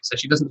noughties. So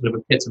she doesn't sort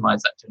of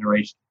epitomise that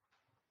generation.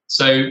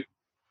 So,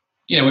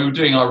 we were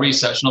doing our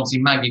research, and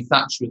obviously Maggie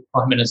Thatcher was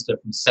Prime Minister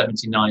from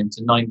 79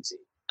 to 90.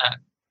 And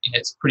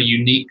it's pretty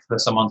unique for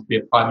someone to be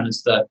a Prime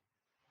Minister,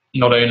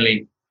 not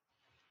only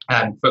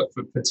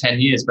for 10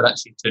 years, but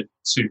actually to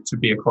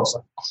be across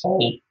a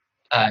whole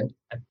a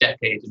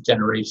decade, a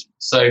generation.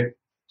 So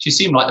she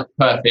seemed like the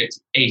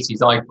perfect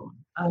 80s icon.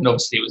 And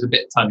obviously it was a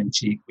bit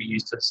tongue-in-cheek. We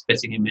used a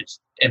spitting image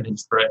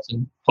for it,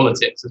 and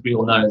politics, as we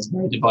all know, is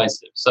very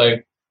divisive. So,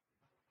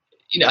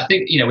 I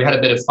think, we had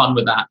a bit of fun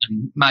with that.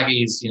 And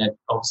Maggie's,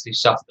 obviously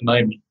shut at the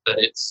moment, but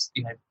it's,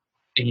 a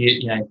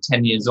year,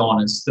 10 years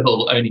on, is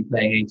still only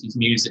playing 80s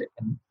music.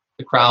 And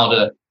the crowd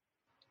are,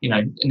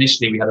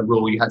 initially we had a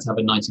rule, you had to have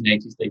a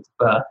 1980s date of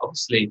birth.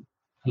 Obviously,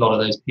 a lot of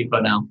those people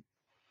are now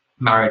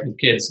married with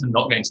kids and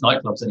not going to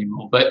nightclubs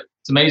anymore. But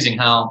it's amazing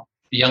how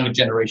the younger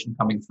generation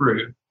coming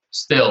through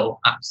still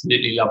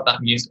absolutely love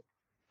that music.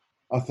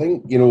 I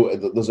think,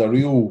 there's a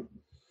real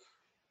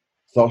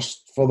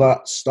thirst for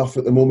that stuff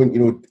at the moment.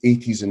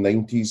 80s and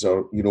 90s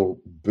are,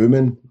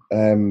 booming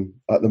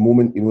at the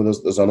moment.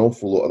 There's an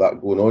awful lot of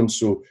that going on.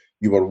 So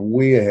you were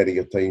way ahead of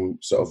your time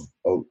sort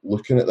of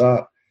looking at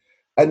that.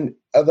 And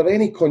are there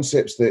any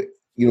concepts that,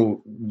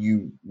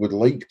 you would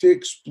like to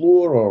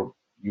explore or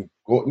you've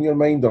got in your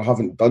mind or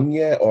haven't done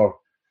yet? Or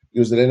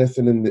is there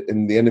anything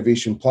in the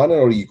innovation planner,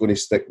 or are you going to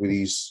stick with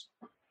these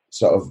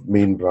sort of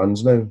main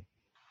brands now?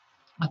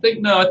 I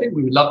think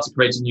we would love to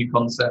create a new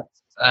concept.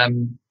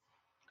 And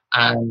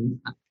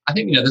I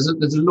think, there's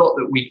a lot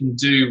that we can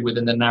do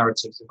within the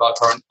narratives of our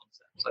current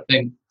concepts. I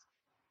think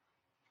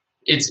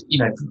it's,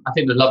 I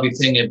think the lovely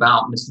thing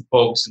about Mr.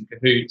 Fogg's and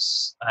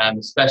Cahoots,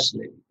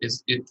 especially,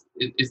 is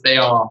they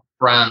are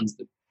brands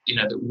that,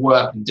 that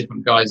work in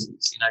different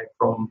guises,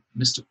 from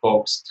Mr.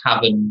 Fogg's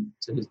tavern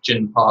to his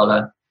gin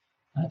parlour,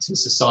 to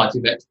Society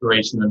of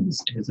Exploration and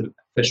his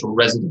official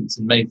residence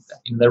in Mayfair.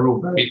 They're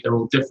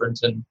all different,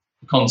 and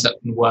the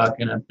concept can work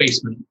in a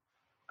basement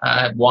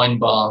wine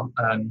bar,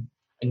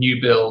 a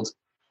new build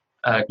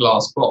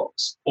glass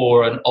box,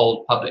 or an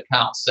old public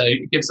house. So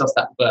it gives us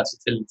that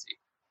versatility.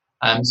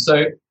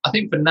 So I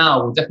think for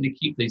now we'll definitely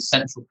keep these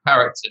central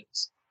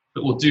characters,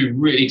 but we'll do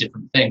really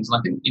different things. And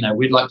I think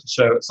we'd like to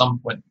show at some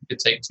point we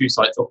could take two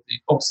sites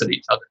opposite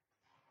each other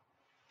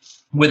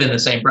within the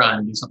same brand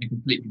and do something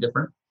completely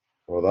different.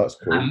 Well, that's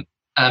cool.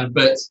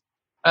 But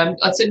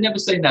I'd say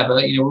never.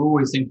 We're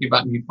always thinking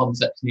about new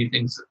concepts, new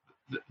things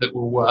that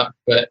will work.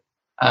 But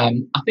I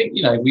think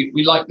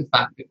we like the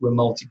fact that we're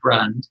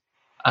multi-brand.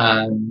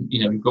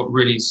 We've got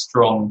really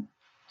strong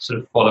sort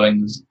of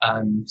followings,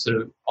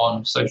 sort of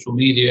on social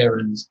media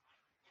and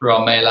through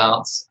our mail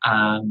outs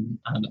and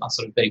our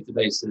sort of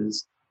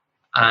databases.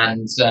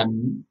 And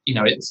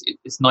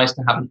it's nice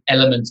to have an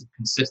element of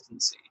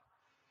consistency,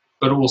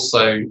 but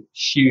also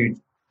huge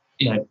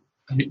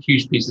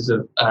pieces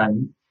of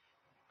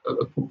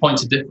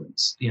points of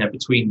difference,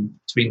 between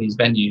these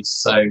venues.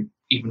 So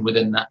even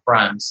within that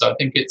brand. So I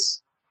think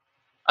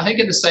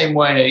in the same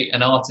way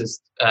an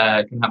artist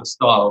can have a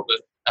style,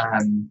 but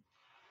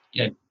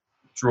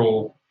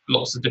draw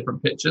lots of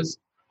different pictures.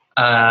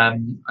 I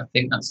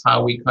think that's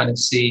how we kind of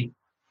see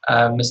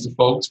Mr.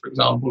 Fogg's, for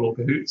example, or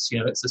Cahoots.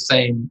 It's the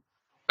same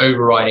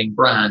overriding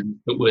brand,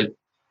 but with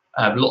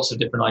lots of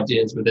different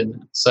ideas within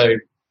that. So I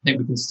think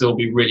we can still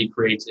be really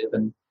creative.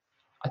 And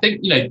I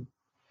think,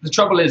 the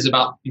trouble is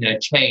about,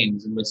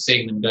 chains, and we're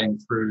seeing them going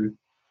through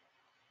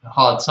a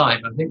hard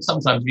time. I think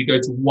sometimes if you go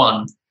to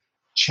one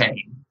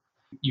chain,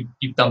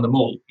 you've done them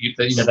all.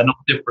 They're not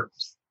different.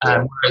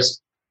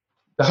 Whereas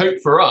the hope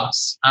for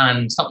us,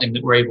 and something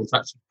that we're able to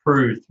actually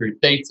prove through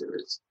data,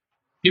 is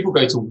people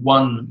go to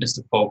one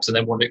Mr. Fogg's and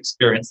they want to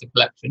experience the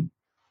collection.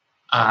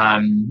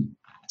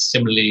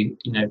 Similarly,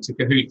 to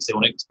Cahoots, they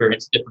want to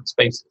experience different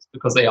spaces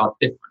because they are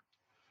different.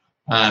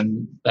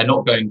 They're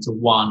not going to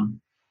one,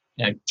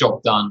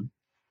 job done,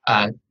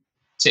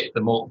 tick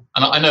them all.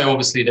 And I know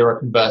obviously there are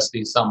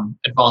conversely some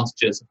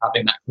advantages of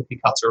having that cookie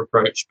cutter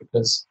approach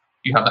because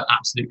you have that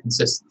absolute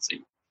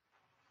consistency.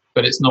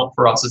 But it's not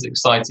for us as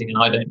exciting, and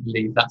I don't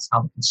believe that's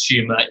how the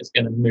consumer is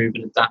going to move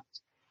and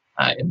adapt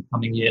in the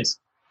coming years.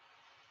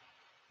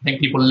 I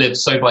think people live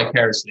so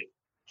vicariously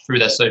through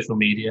their social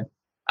media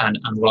and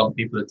what other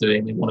people are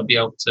doing. They want to be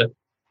able to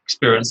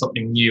experience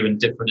something new and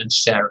different and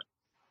share it.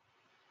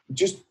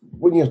 Just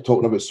when you're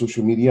talking about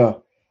social media,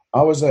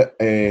 I was at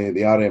the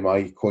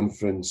RMI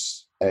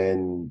conference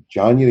in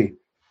January,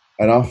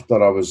 and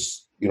after I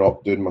was,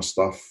 up doing my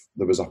stuff,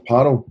 there was a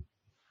panel,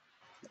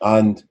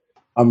 and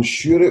I'm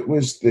sure it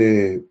was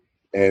the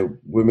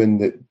woman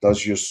that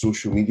does your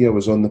social media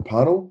was on the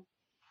panel.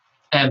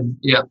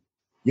 Yeah.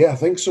 Yeah, I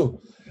think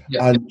so.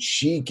 Yeah. And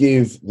she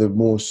gave the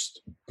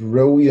most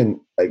brilliant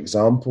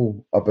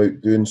example about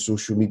doing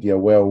social media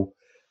well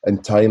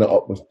and tying it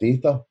up with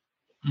data.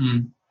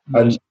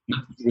 And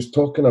she was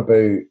talking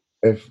about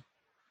if,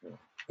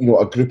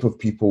 a group of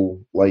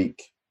people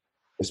like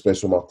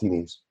espresso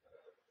martinis,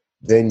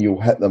 then you'll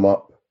hit them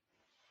up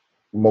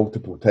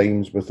multiple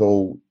times with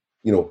all,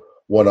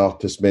 one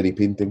artist, many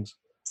paintings,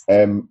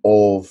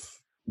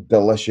 of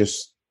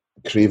delicious,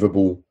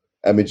 craveable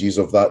images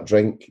of that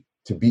drink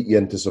to beat you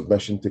into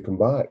submission to come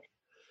back.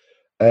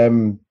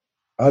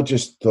 I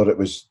just thought it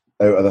was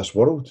out of this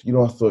world.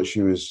 I thought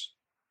she was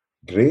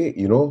great,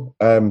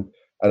 and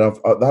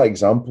that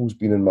example's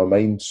been in my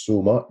mind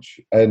so much.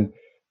 And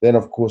then,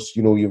 of course,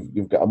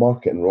 you've got a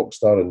marketing rock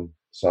star in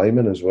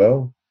Simon as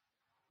well.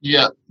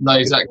 Yeah, no,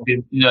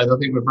 exactly. I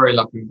think we're very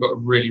lucky. We've got a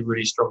really,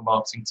 really strong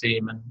marketing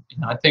team, and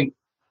I think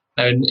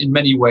in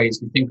many ways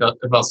we think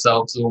of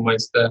ourselves as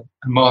almost a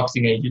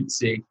marketing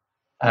agency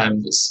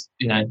that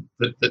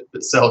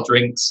sell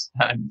drinks,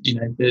 and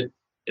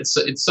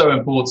it's so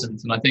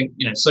important. And I think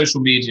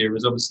social media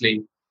is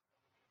obviously,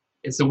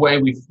 it's the way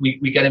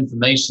we get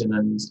information,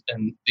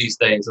 and these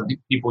days I think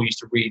people used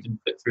to read and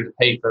flip through the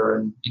paper,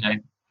 and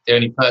the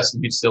only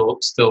person who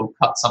still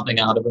cuts something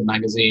out of a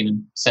magazine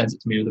and sends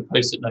it to me with a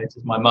post-it note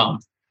is my mum.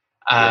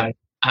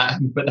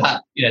 But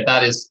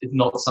that is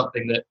not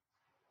something that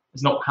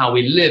it's not how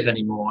we live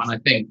anymore. And I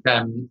think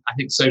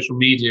social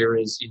media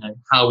is,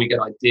 how we get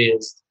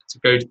ideas to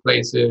go to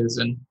places,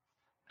 and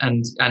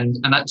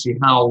actually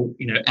how,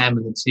 Em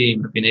and the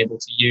team have been able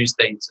to use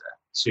data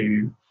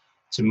to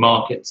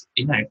market,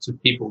 to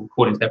people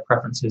according to their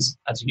preferences,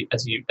 as you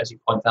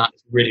point out.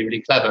 It's really,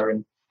 really clever.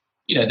 And,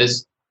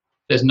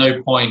 there's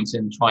no point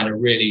in trying to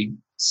really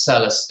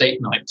sell a steak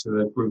night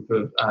to a group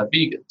of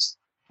vegans,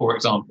 for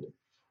example.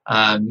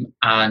 And,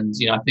 I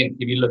think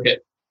if you look at,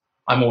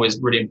 I'm always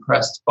really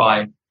impressed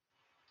by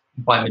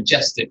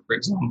Majestic, for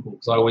example,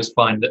 because I always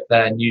find that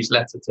their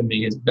newsletter to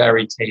me is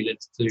very tailored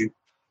to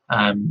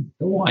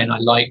the wine I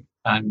like,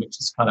 which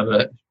is kind of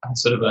a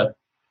sort of a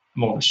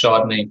more of a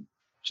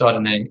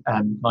Chardonnay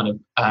kind of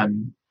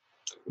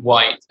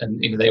white,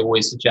 and they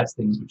always suggest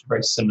things which are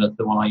very similar to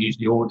the one I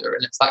usually order,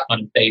 and it's that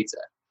kind of data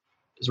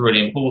is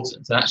really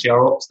important. And actually,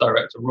 our ops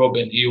director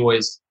Robin, we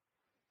always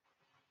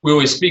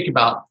speak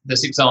about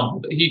this example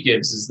that he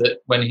gives, is that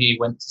when he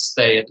went to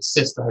stay at the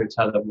sister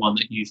hotel of one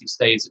that he usually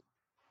stays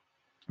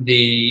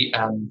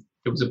in,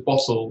 there was a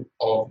bottle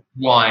of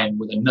wine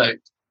with a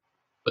note,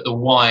 but the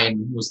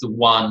wine was the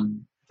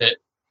one that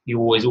he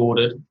always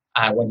ordered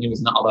when he was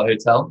in that other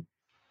hotel.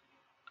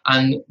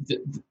 And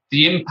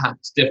the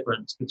impact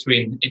difference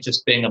between it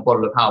just being a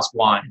bottle of house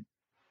wine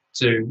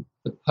to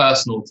the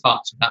personal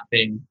touch of that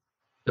being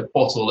the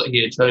bottle that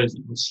he had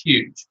chosen was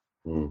huge.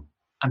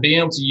 And being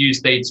able to use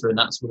data in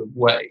that sort of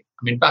way.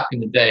 I mean, back in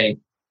the day,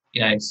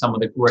 some of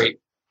the great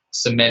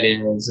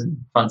sommeliers and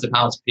front of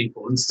house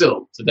people, and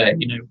still today,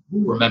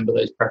 will remember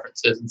those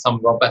preferences, and some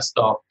of our best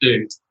staff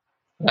do.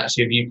 But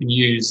actually, if you can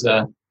use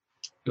your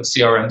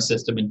CRM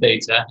system and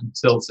data and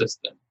till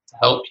system to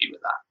help you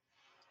with that,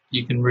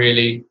 you can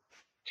really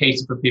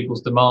cater for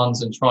people's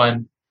demands and try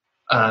and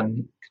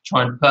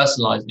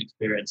personalize an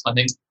experience. I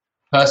think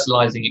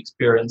personalizing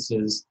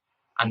experiences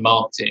and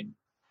marketing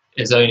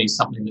is only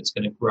something that's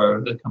going to grow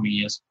over the coming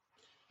years.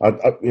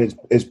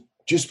 It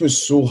just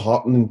was so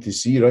heartening to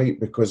see, right?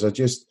 Because I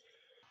just,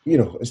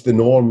 it's the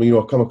norm.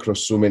 I come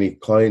across so many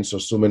clients or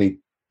so many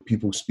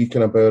people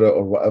speaking about it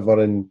or whatever,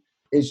 and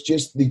it's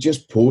just, they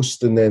just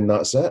post and then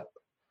that's it.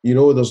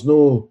 There's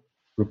no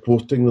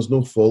reporting, there's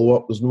no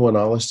follow-up, there's no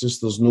analysis,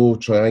 there's no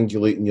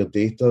triangulating your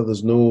data,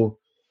 there's no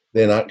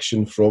then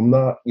action from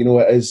that. It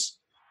is,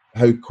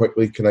 how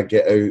quickly can I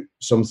get out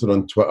something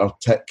on Twitter,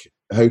 tick,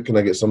 how can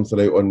I get something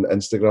out on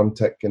Instagram,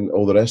 tick, and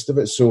all the rest of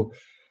it. So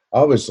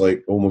I was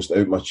like almost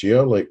out my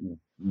chair, like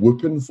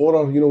whooping for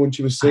her, when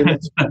she was saying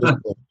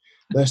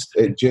this.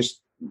 It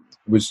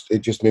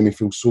just made me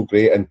feel so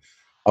great. And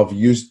I've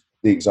used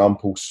the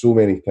example so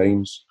many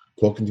times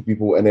talking to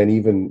people, and then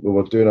even we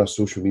were doing a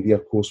social media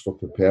course for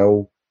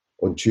Propel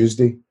on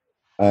Tuesday.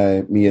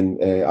 Me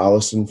and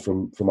Alison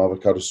from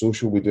Avocado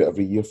Social, we do it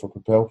every year for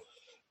Propel,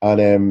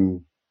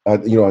 and I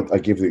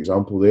gave the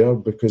example there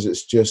because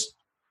it's just,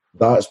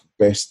 that's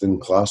best in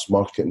class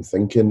marketing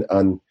thinking,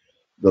 and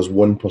there's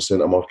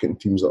 1% of marketing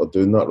teams that are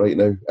doing that right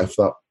now, if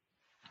that.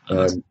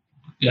 So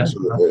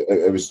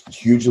it was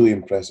hugely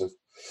impressive.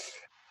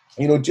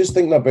 Just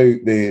thinking about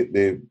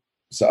the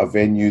sort of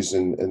venues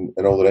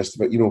and all the rest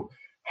of it.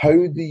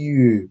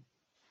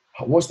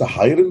 What's the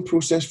hiring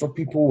process for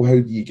people? How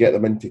do you get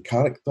them into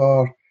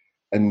character,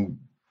 and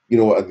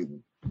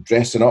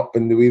dressing up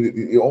in the way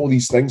that all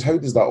these things? How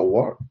does that all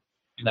work?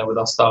 With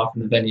our staff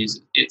and the venues,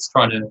 it's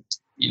trying to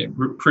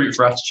recruit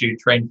for attitude,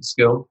 train for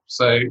skill.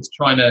 So it's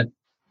trying to,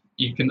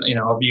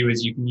 our view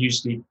is you can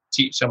usually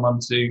teach someone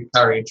to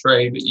carry a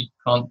tray, but you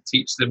can't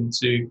teach them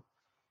to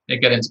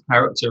get into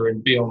character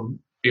and be on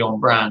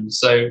brand.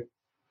 So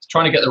it's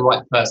trying to get the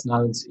right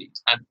personality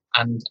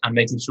and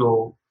making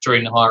sure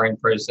during the hiring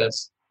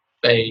process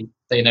they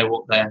know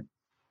what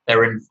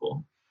they're in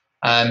for.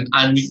 And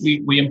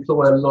we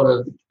employ a lot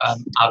of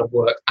out of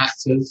work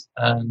actors,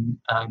 and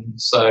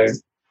so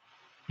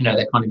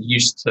they're kind of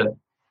used to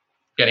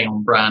getting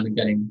on brand and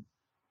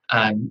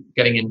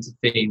getting into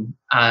theme,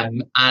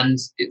 and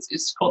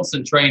it's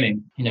constant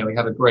training. We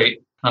have a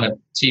great kind of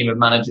team of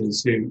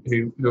managers who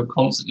are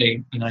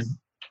constantly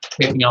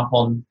picking up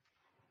on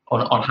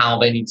how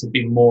they need to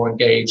be more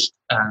engaged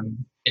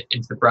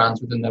into the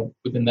brands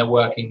within their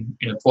working,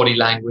 body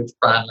language,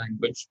 brand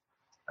language,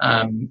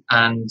 and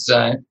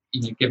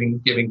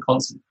giving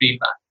constant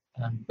feedback.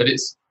 But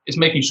it's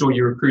making sure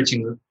you're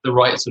recruiting the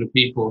right sort of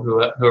people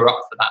who are up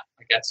for that,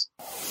 I guess.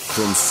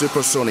 From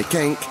Supersonic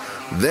Inc.,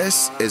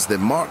 this is the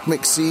Mark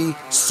McC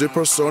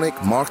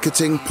Supersonic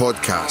Marketing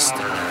Podcast.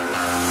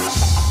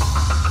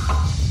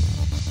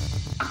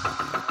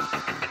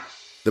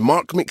 The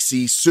Mark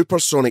McC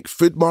Supersonic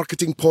Food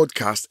Marketing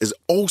Podcast is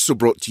also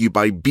brought to you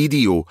by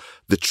BDO,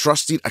 the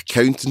trusted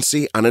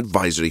accountancy and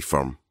advisory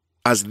firm.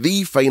 As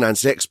the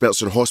finance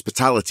experts in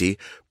hospitality,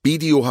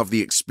 BDO have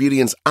the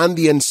experience and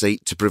the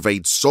insight to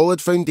provide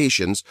solid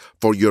foundations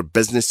for your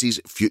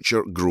business's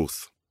future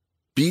growth.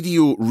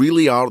 BDO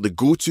really are the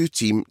go-to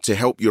team to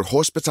help your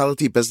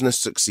hospitality business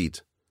succeed.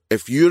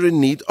 If you're in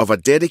need of a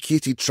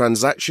dedicated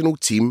transactional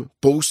team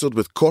bolstered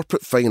with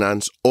corporate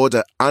finance,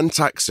 audit and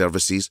tax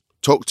services,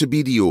 Talk to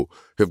BDO,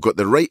 who've got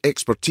the right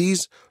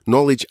expertise,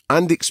 knowledge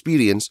and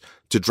experience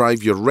to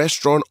drive your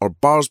restaurant or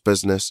bar's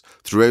business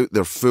throughout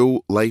their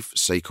full life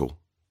cycle.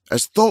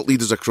 As thought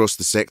leaders across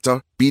the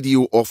sector,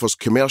 BDO offers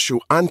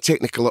commercial and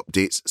technical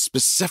updates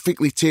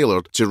specifically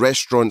tailored to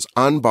restaurants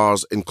and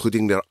bars,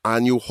 including their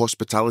annual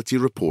hospitality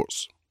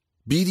reports.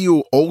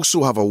 BDO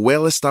also have a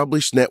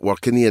well-established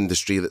network in the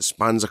industry that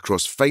spans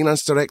across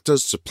finance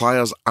directors,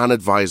 suppliers and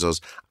advisors,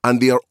 and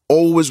they are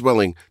always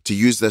willing to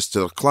use this to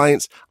their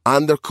clients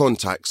and their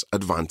contacts'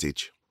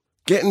 advantage.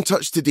 Get in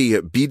touch today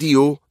at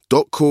bdo.co.uk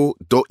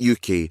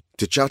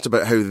to chat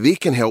about how they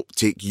can help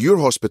take your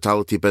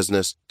hospitality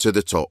business to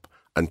the top.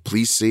 And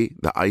please say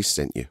that I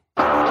sent you.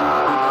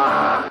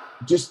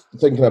 Just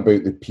thinking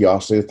about the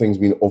PR side of things,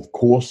 I mean, of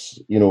course,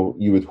 you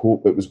would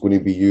hope it was going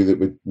to be you that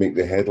would make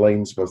the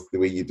headlines with the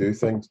way you do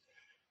things.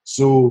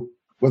 So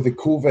with the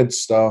COVID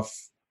stuff,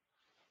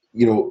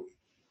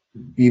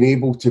 being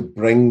able to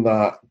bring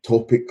that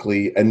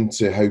topically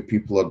into how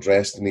people are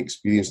dressed and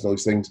experienced and all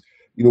these things,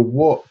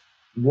 what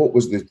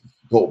was the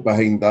thought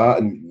behind that?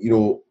 And,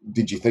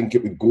 did you think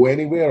it would go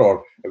anywhere,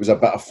 or it was a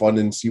bit of fun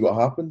and see what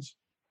happens?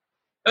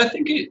 I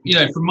think,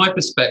 from my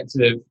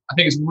perspective, I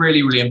think it's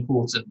really, really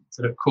important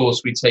that, of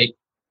course, we take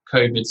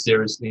COVID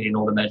seriously in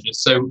all the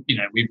measures. So,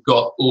 we've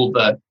got all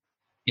the,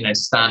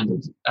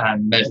 standard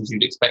measures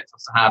you'd expect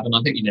us to have. And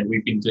I think,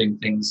 we've been doing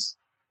things,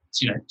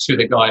 to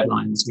the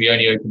guidelines. We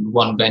only opened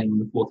one venue on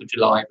the 4th of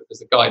July because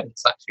the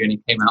guidance actually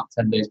only came out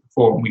 10 days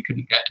before and we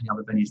couldn't get any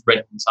other venues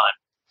ready in time.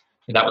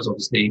 And that was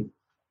obviously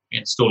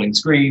installing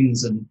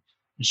screens and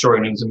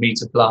ensuring there was a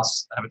meter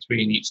plus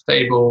between each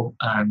table,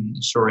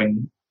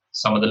 ensuring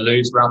some of the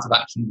loos were out of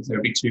action because they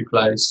would be too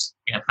close,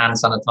 hand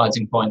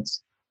sanitizing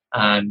points,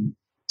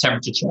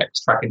 temperature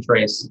checks, track and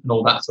trace, and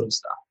all that sort of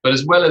stuff. But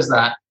as well as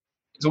that,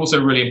 it's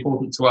also really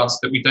important to us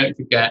that we don't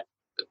forget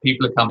that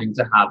people are coming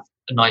to have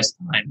a nice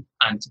time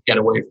and to get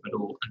away from it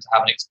all and to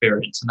have an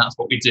experience. And that's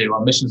what we do.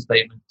 Our mission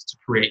statement is to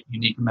create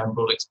unique and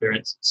memorable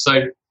experiences.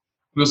 So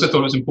we also thought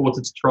it was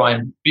important to try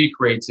and be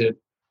creative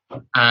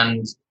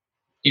and,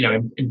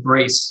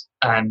 embrace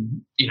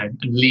and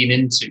lean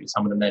into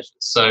some of the measures.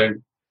 So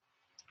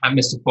at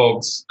Mr.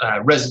 Fogg's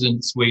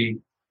residence, we,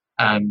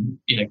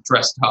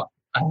 dressed up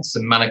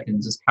some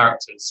mannequins as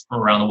characters from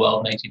around the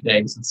world in 80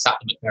 days and sat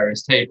them at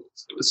various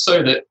tables. It was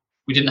so that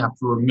we didn't have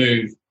to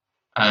remove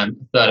a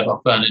third of our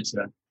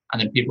furniture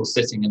and then people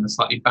sitting in a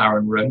slightly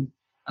barren room.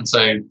 And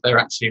so they're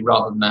actually,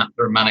 rather than that,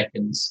 there are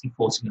mannequins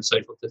enforcing the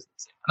social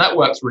distancing. And that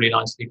works really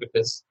nicely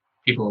because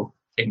people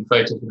taking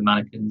photos of the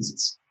mannequins,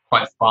 it's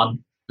quite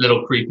fun, a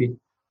little creepy,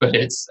 but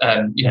it's,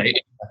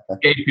 it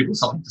gave people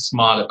something to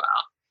smile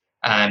about.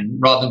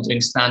 Rather than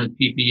doing standard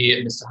PPE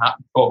at Mr.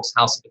 Fogg's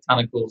House of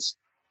Botanicals,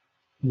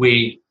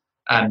 we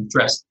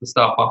dressed the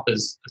staff up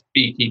as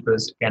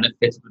beekeepers. Again, it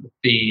fitted with the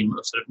theme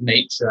of sort of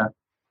nature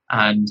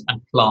and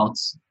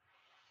plants.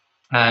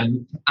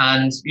 And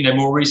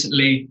more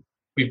recently,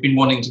 we've been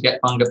wanting to get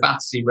Bunga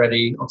Battersea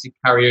ready. Obviously,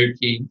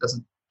 karaoke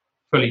doesn't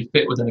fully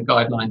fit within the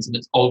guidelines and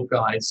it's old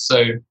guys.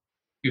 So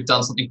we've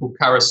done something called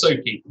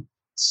karasoke.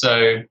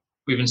 So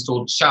we've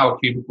installed shower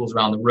cubicles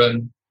around the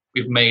room.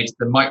 We've made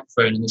the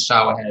microphone in the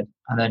shower head,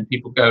 and then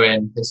people go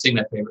in, they sing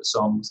their favourite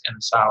songs in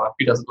the shower.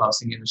 Who doesn't love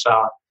singing in the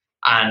shower?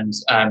 And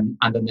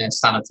then they're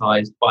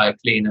sanitised by a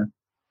cleaner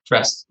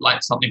dressed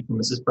like something from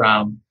Mrs.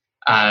 Brown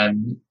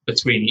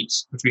between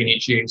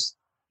each use.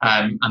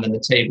 And then the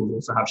tables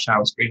also have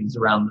shower screens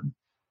around them.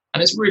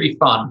 And it's really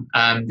fun.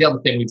 The other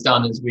thing we've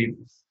done is we've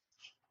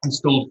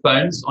installed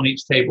phones on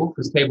each table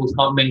because tables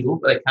can't mingle,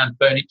 but they can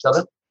phone each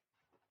other.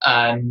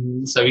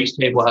 So each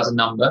table has a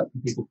number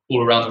and people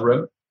call around the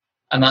room.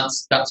 And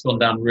that's gone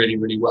down really,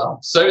 really well.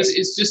 So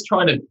it's just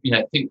trying to,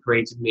 think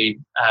creatively,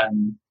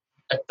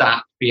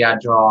 adapt, be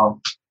agile.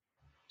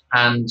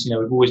 And,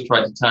 we've always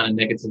tried to turn a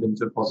negative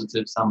into a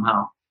positive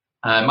somehow.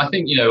 I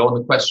think, on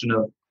the question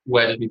of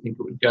where did we think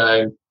it would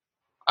go,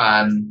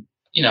 I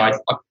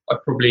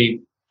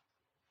probably,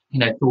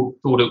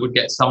 thought it would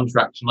get some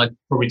traction. I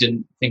probably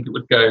didn't think it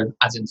would go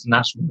as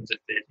international as it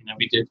did.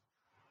 It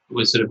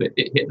was sort of, it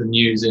hit the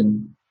news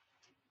in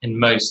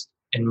most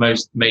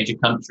major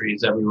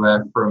countries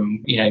everywhere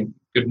from,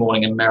 Good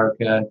Morning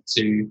America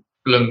to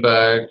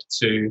Bloomberg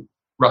to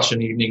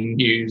Russian evening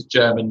news,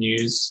 German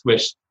news,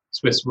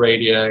 Swiss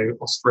radio,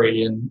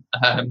 Australian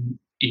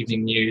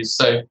evening news.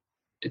 So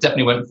it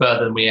definitely went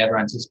further than we ever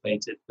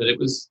anticipated. But it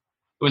was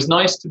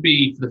nice to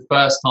be, for the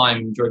first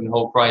time during the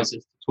whole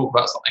crisis, to talk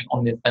about something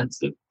on the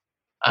offensive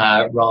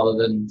rather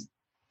than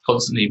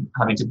constantly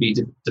having to be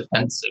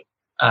defensive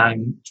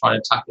and trying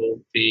to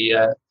tackle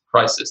the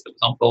crisis that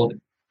was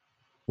unfolding.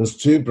 There's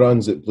two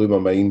brands that blew my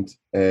mind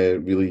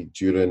really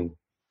during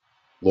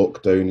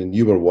lockdown, and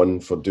you were one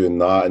for doing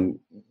that. And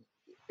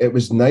it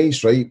was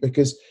nice, right?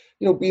 Because,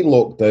 being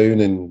locked down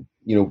and,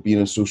 being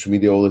on social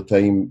media all the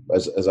time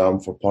as I am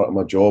for part of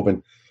my job,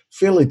 and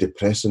fairly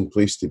depressing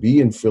place to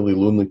be and fairly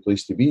lonely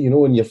place to be,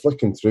 and you're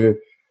flicking through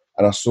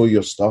and I saw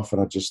your stuff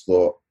and I just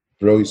thought,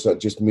 brilliant. So it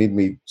just made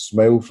me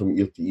smile from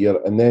ear to ear.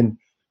 And then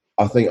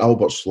I think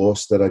Albert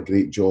Sloss did a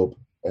great job.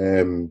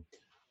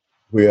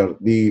 where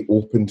they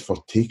opened for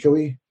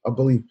takeaway, I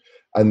believe,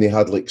 and they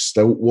had like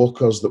stilt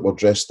walkers that were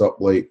dressed up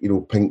like, you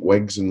know, pink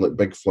wigs and like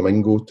big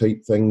flamingo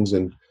type things,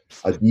 and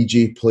a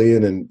DJ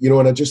playing, and you know,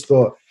 and I just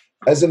thought,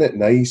 isn't it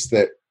nice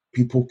that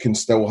people can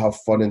still have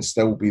fun and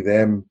still be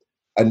them,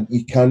 and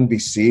you can be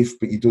safe,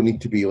 but you don't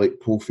need to be like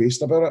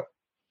po-faced about it.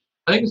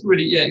 I think it's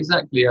really, yeah,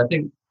 exactly. I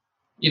think,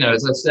 you know,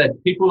 as I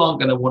said, people aren't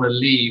going to want to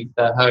leave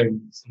their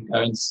homes and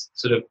go and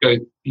sort of go,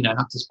 you know,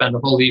 have to spend a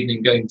whole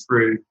evening going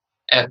through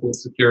airport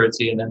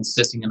security and then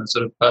sitting in a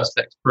sort of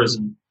perspex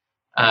prison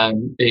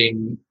and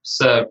being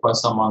served by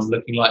someone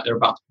looking like they're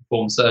about to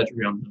perform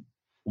surgery on them.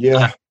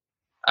 Yeah.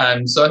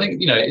 So I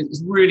think, you know,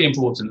 it's really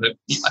important that,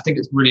 I think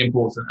it's really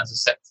important as a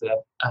sector,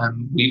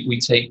 we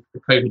take the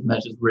COVID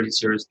measures really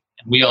seriously,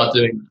 and we are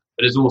doing that.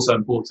 But it's also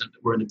important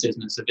that we're in the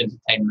business of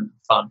entertainment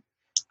and fun,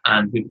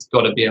 and we've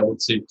got to be able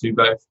to do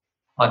both.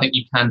 I think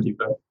you can do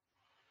both.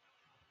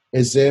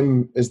 Is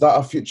that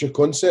a future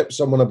concept,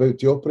 someone about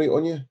to operate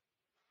on you?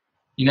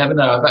 You never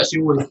know. I've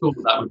actually always thought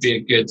that would be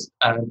a good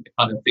kind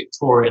of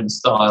Victorian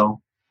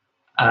style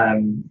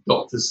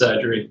doctor's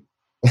surgery.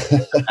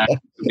 Would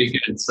be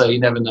good. So you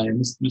never know.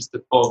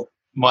 Mr. Fogg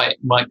might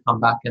come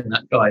back in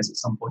that guise at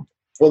some point.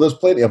 Well, there's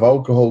plenty of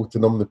alcohol to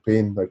numb the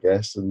pain, I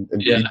guess, and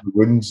treat the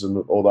wounds and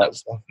all that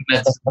stuff.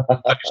 Medicine,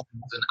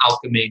 potions and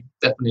alchemy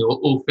definitely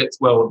all fits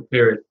well with the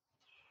period.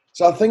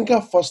 So I think I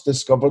first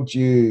discovered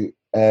you,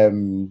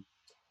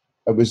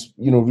 it was,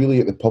 you know, really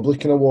at the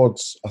Publican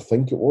Awards, I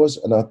think it was,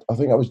 and I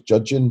think I was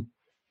judging,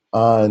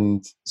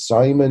 and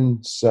Simon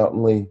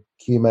certainly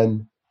came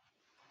in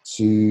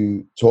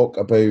to talk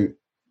about,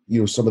 you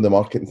know, some of the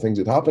marketing things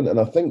that happened, and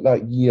I think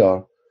that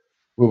year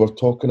we were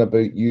talking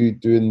about you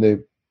doing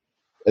the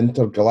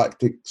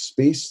intergalactic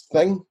space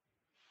thing.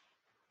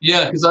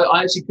 Yeah, because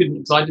I actually couldn't,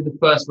 because I did the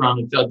first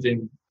round of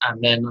judging,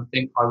 and then I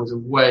think I was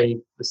away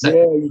the second.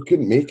 Yeah, you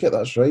couldn't make it,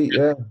 that's right,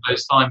 yeah. So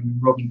Simon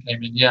and Robin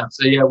came in, yeah.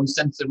 So yeah, we were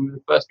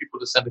the first people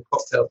to send a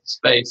cocktail to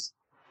space,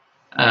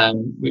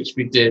 which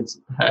we did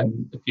a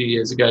few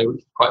years ago, which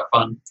was quite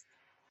fun.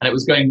 And it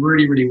was going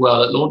really, really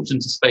well. It launched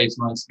into space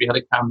nice. We had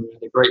a camera, we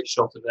had a great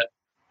shot of it.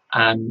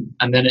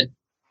 And then it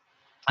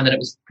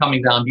was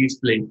coming down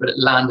beautifully, but it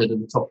landed at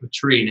the top of a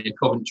tree near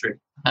Coventry.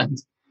 And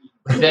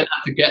we then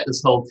had to get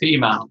this whole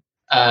team out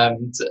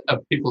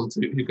of people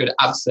who could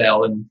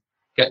abseil and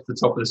get to the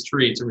top of this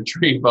tree to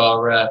retrieve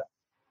our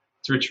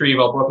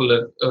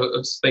bottle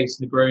of space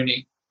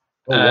Negroni.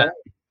 Oh,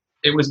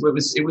 It was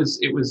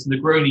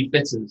Negroni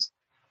bitters,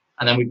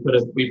 and then we put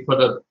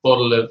a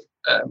bottle of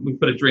we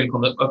put a drink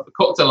on a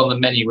cocktail on the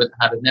menu that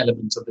had an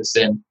element of this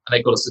in, and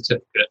they got a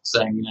certificate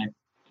saying, you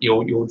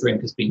know, your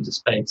drink has been to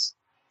space,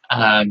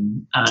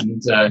 and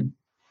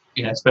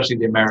you know, especially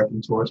the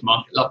American tourist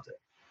market loved it.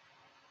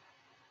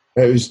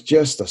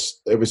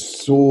 It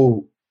was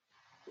so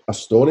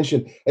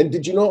astonishing. And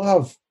did you not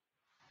have,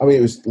 I mean,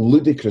 it was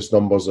ludicrous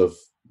numbers of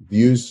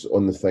views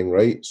on the thing,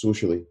 right,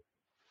 socially?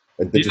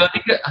 And I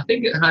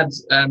think it had,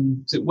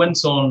 it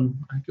went on,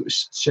 I think it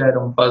was shared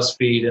on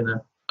BuzzFeed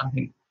and I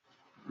think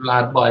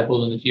Lad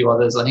Bible and a few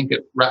others. I think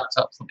it wrapped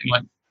up something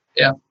like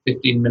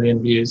 15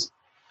 million views,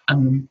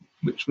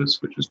 which was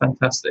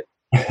fantastic.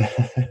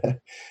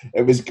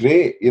 It was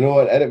great, you know,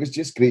 and it was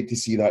just great to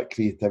see that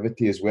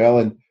creativity as well.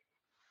 And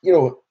you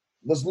know,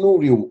 there's no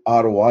real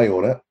ROI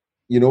on it,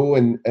 you know,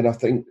 and I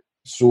think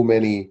so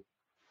many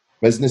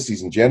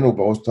businesses in general,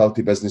 but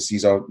hospitality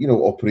businesses are, you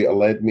know, operator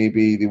led.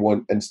 Maybe they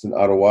want instant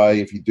ROI.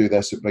 If you do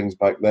this, it brings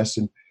back this,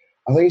 and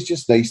I think it's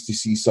just nice to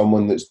see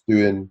someone that's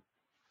doing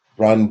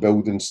brand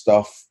building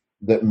stuff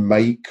that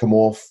might come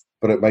off,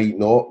 but it might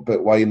not.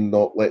 But why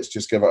not? Let's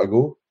just give it a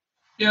go.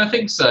 Yeah, I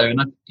think so,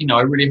 and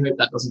I really hope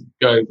that doesn't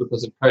go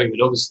because of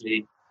COVID.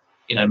 Obviously,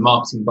 you know,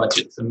 marketing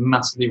budgets are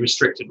massively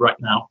restricted right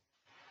now,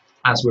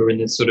 as we're in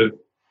this sort of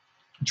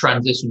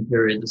transition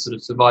period, the sort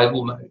of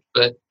survival mode.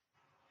 But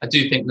I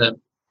do think that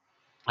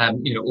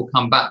you know, it will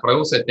come back. But I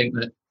also think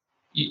that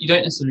you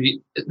don't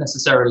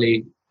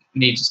necessarily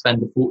need to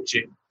spend a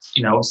fortune.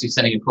 You know, obviously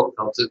sending a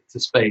cocktail to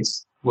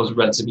space was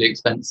relatively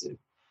expensive,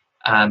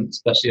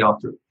 especially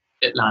after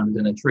it landed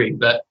in a tree.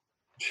 But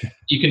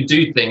you can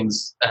do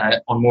things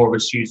on more of a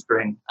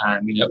shoestring.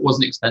 You know, it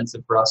wasn't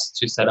expensive for us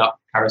to set up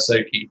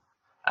karaoke,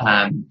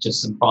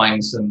 just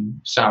buying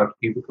some shower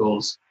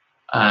cubicles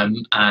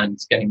and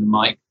getting the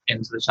mic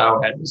into the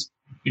shower head was,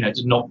 you know,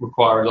 did not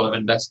require a lot of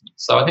investment.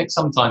 So I think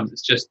sometimes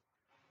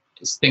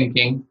it's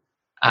thinking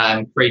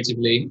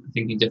creatively,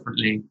 thinking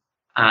differently,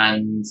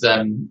 and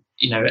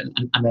you know,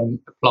 and then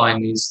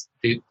applying these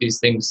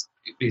things,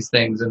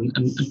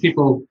 and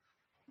people,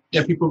 you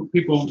know,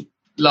 people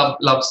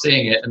love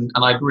seeing it, and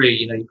I agree.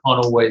 You know, you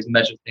can't always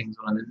measure things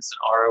on an instant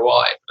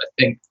ROI, but I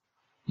think,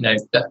 you know,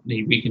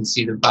 definitely we can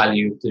see the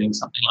value of doing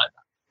something like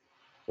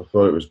that. I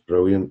thought it was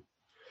brilliant.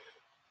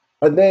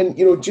 And then,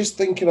 you know, just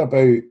thinking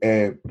about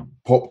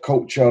pop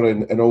culture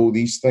and all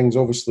these things,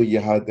 obviously you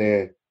had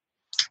the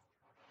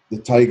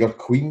Tiger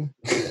Queen,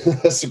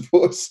 I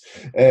suppose,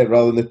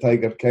 rather than the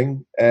Tiger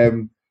King,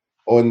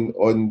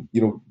 on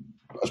you know,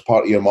 as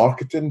part of your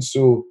marketing.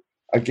 So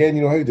again,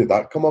 you know, how did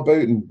that come about,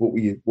 and what were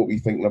you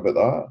thinking about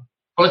that?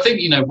 Well, I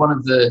think, one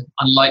of the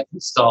unlikely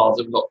stars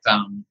of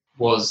lockdown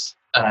was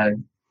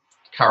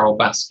Carol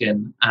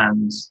Baskin,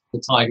 and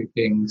The Tiger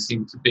King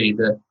seemed to be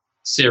the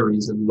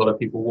series that a lot of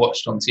people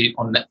watched on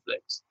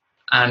Netflix.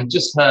 And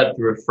just heard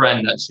through a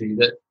friend, actually,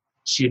 that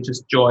she had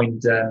just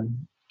joined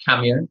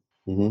Cameo,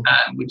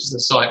 which is a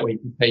site where you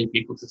can pay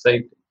people to say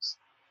things.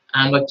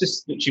 And I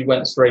just literally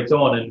went straight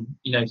on, and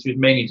she was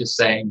mainly just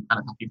saying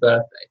happy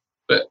birthday,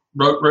 but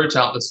wrote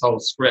out this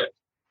whole script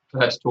for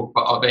her to talk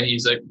about our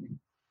venues opening.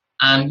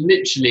 And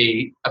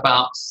literally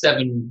about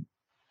 7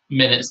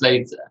 minutes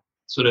later,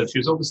 she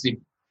was obviously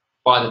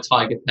by the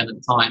Tiger Pen at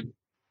the time.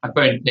 My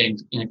phone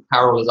pinged,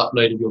 Carol has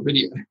uploaded your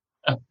video.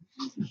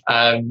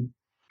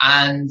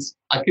 And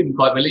I couldn't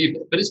quite believe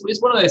it. But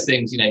it's one of those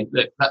things,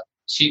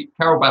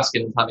 Carol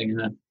Baskin is having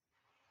her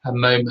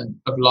moment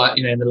of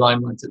in the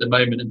limelight at the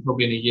moment, and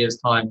probably in a year's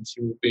time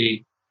she will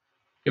be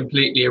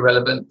completely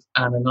irrelevant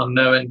and an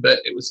unknown. But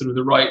it was sort of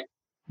the right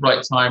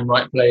time,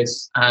 right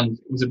place, and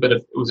it was a bit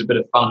of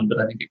fun. But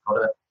I think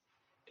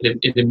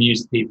it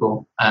amused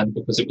people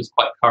because it was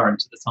quite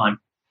current at the time.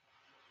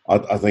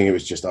 I think it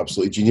was just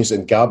absolutely genius.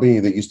 And Gabby,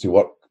 that used to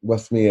work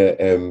with me at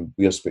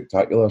We Are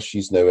Spectacular,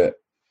 she's now at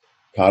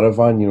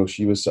Caravan.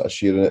 She was sort of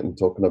sharing it and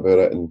talking about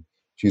it, and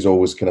she's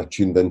always kind of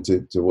tuned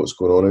into what's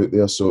going on out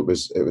there. So it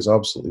was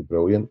absolutely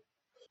brilliant.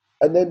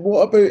 And then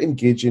what about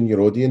engaging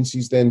your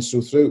audiences then?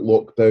 So throughout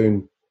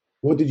lockdown,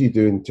 what did you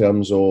do in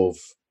terms of,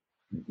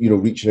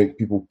 reaching out to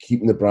people,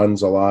 keeping the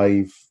brands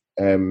alive,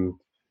 through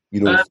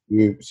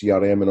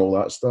CRM and all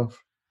that stuff?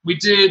 We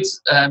did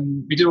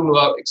all of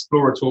our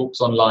Explorer talks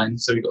online.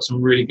 So we got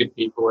some really good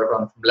people,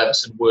 everyone from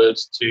Levison Wood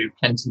to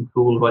Kenton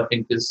Poole, who I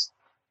think has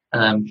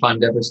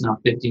climbed Everest now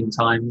 15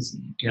 times.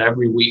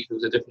 Every week there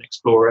was a different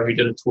explorer who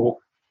did a talk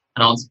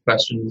and answered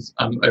questions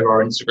over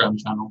our Instagram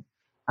channel.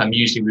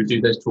 Usually we do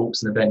those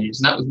talks in the venues,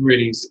 and that was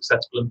really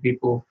successful, and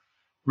people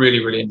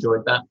really, really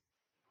enjoyed that.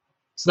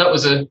 So that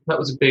was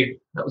a big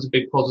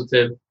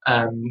positive.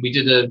 We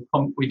did a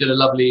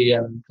lovely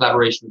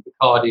collaboration with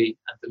Bacardi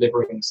and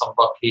delivering some of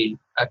our key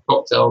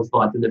cocktails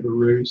via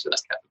Deliveroo, so that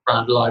kept the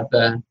brand alive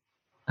there.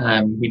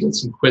 We did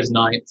some quiz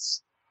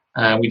nights.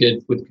 We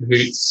did with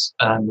Cahoots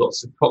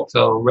lots of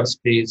cocktail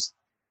recipes.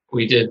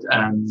 We did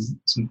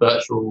some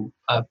virtual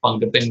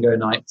Bunga Bingo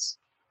nights.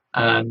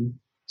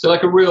 So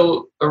like a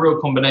real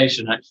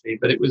combination actually.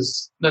 But it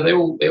was they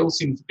all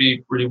seemed to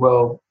be really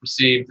well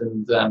received,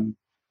 and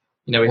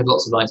we had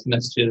lots of nice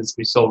messages.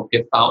 We sold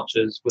gift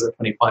vouchers with a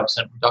 25%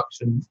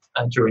 reduction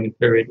during the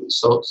period, which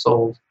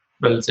sold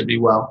relatively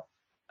well.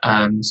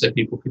 So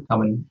people could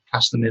come and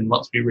cash them in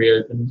once we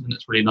reopened, and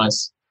it's really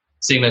nice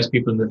seeing those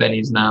people in the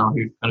venues now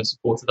who kind of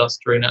supported us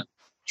during that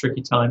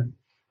tricky time.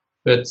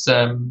 But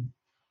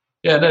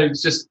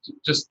it's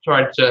just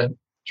tried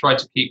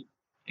to keep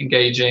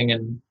engaging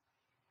and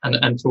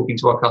talking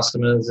to our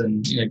customers,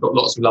 and got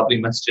lots of lovely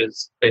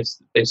messages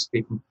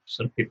basically from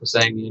sort of people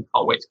saying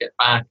can't wait to get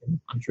back, and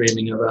I'm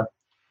dreaming of a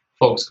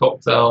Fox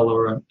cocktail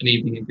or an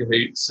evening in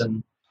Cahoots,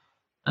 and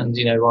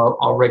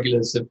our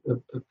regulars have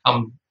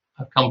come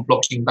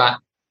flocking back,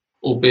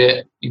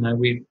 albeit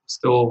we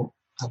still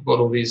have got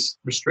all these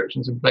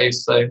restrictions in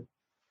place, so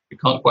we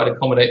can't quite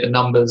accommodate the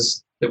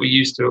numbers that we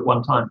used to at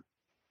one time.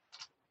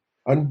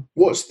 And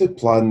what's the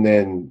plan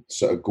then,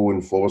 sort of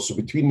going forward? So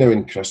between now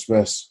and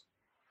Christmas,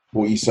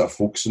 what are you sort of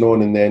focusing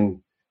on, and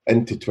then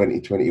into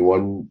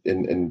 2021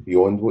 and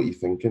beyond, what are you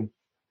thinking?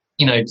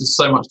 Just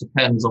so much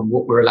depends on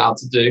what we're allowed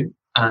to do.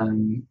 I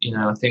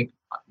think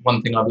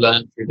one thing I've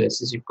learned through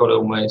this is you've got to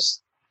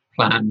almost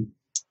plan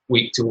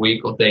week to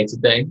week or day to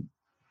day.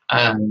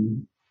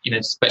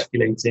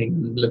 Speculating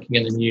and looking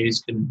in the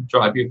news can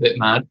drive you a bit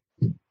mad.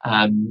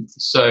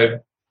 So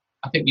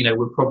I think,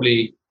 we're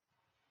probably,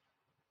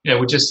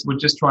 we're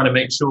just trying to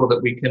make sure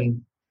that we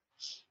can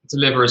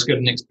deliver as good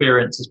an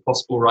experience as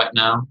possible right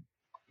now,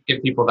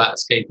 give people that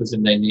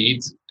escapism they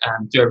need,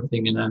 and do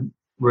everything in a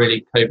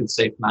really COVID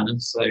safe manner.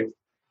 So,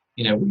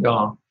 we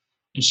are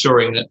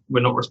ensuring that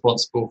we're not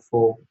responsible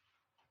for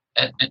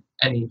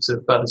any sort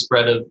of further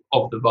spread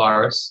of the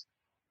virus,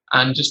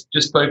 and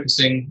just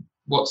focusing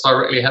what's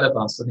directly ahead of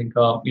us. I think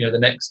the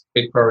next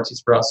big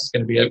priorities for us is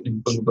going to be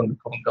opening Bunga Bunga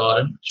Covent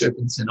Garden, which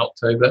opens in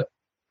October,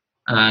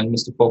 and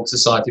Mr. Fogg's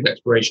Society of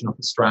Exploration off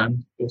the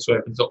Strand also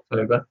opens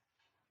October.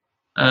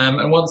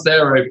 And once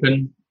they're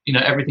open,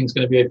 everything's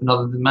going to be open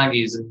other than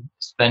Maggie's, and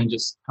then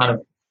just kind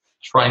of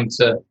trying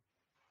to,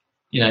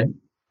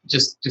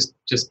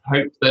 just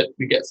hope that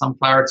we get some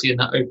clarity and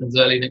that opens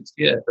early next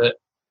year. But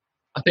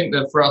I think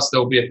that for us, there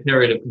will be a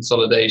period of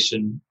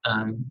consolidation.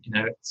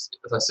 It's,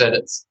 as I said,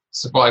 it's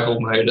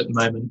survival mode at the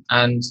moment,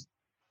 and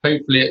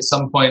hopefully at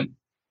some point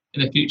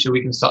in the future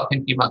we can start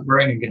thinking about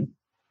growing again.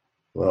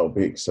 Well, that'll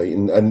be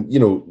exciting. And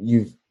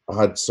you've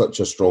had such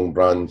a strong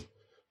brand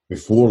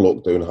before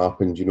lockdown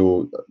happened.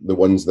 The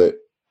ones that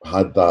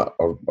had that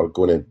are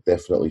going to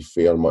definitely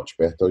fare much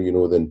better,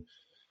 than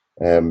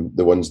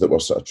the ones that were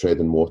sort of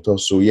treading water.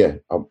 So yeah,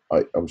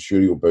 I'm sure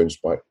you'll bounce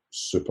back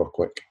super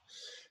quick.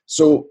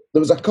 So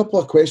there was a couple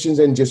of questions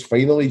then, just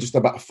finally, just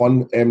a bit of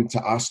fun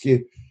to ask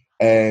you,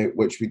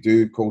 which we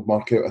do, called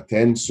Mark Out of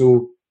 10.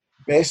 So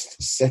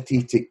Best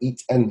city to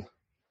eat in?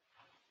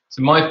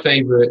 So my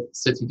favourite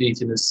city to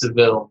eat in is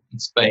Seville in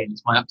Spain.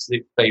 It's my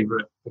absolute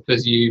favourite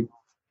because you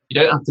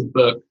don't have to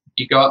book.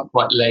 You go out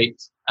quite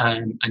late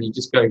and you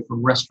just go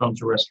from restaurant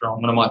to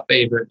restaurant. One of my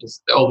favourite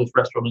is the oldest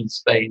restaurant in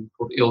Spain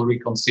called Il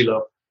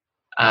Reconcilio.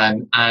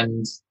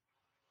 And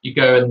you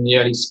go in the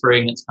early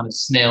spring, it's kind of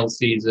snail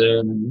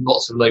season and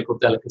lots of local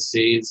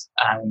delicacies.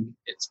 And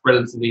it's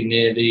relatively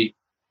near the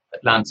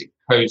Atlantic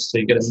coast, so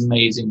you get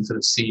amazing sort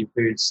of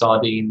seafood,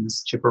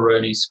 sardines,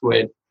 chipperoni,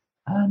 squid,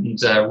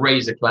 and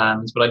razor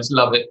clams. But I just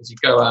love it because you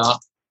go out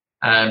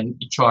and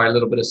you try a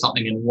little bit of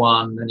something in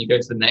one, then you go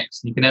to the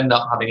next, and you can end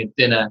up having a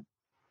dinner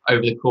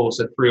over the course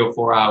of 3 or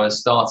 4 hours,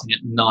 starting at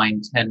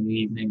 9, 10 in the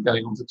evening,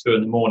 going on to 2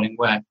 in the morning,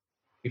 where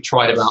you've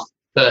tried about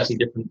 30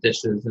 different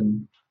dishes,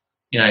 and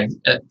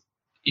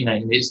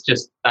it's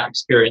just that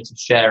experience of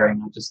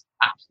sharing. I just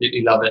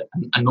absolutely love it,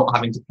 and not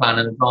having to plan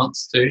in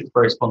advance too. It's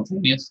very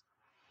spontaneous.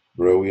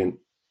 Brilliant.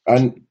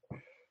 And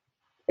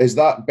is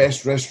that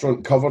best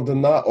restaurant covered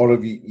in that, or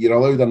have you're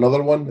allowed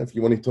another one if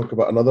you want to talk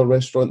about another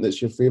restaurant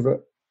that's your favourite?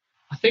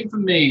 I think for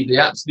me, the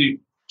absolute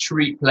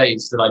treat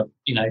place that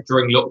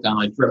during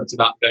lockdown I dreamt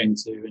about going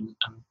to, and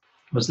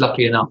was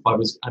lucky enough.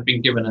 I'd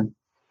been given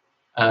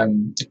a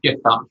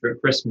gift voucher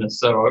at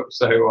Christmas, so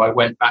I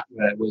went back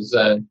there. Was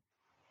the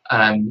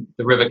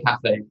River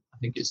Cafe. I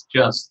think it's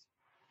just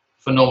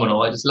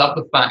phenomenal. I just love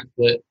the fact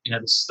that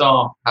the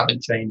staff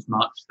haven't changed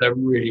much. They're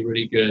really,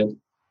 really good.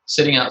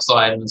 Sitting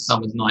outside on a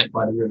summer's night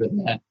by the river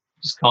there,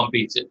 just can't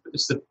beat it. But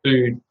it's the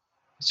food.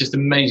 It's just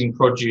amazing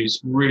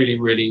produce. Really,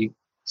 really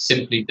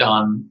simply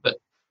done. But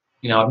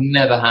I've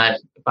never had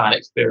a bad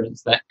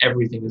experience there.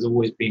 Everything has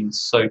always been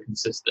so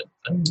consistent.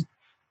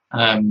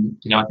 And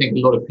I think a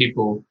lot of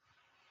people,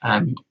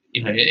 in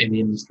the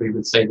industry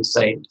would say the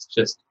same. It's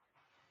just,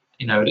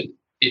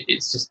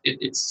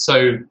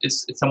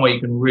 it's somewhere you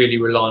can really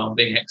rely on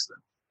being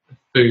excellent. The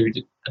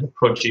food and the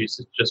produce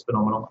is just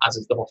phenomenal, as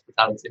is the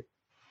hospitality.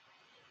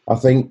 I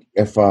think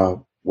if I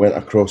went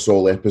across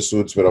all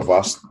episodes where I've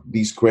asked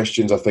these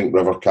questions, I think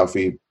River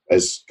Cafe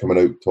is coming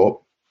out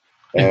top.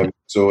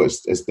 So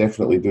it's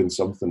definitely doing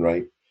something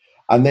right.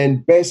 And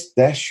then best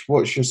dish,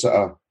 what's your sort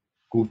of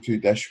go-to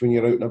dish when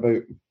you're out and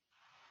about?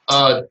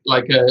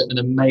 Like an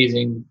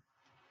amazing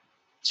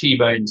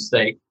T-bone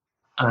steak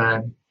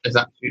is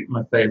actually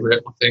my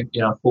favourite. I think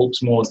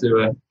Hawksmoor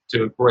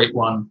do a great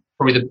one.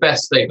 Probably the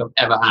best steak I've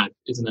ever had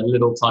is in a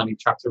little tiny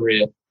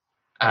trattoria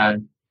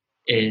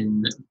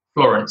in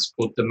Florence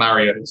called De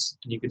Mario's,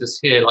 and you could just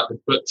hear like the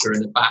butcher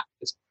in the back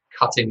just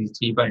cutting these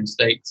T-bone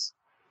steaks,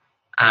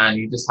 and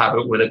you just have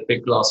it with a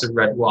big glass of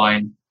red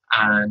wine,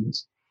 and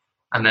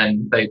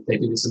then they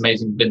do this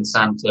amazing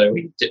Vinsanto.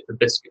 We dip the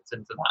biscuits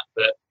into that.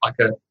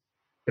 But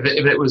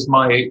if it was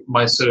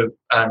my sort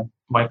of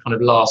my kind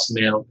of last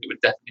meal, it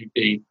would definitely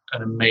be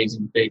an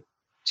amazing big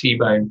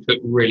T-bone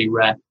cooked really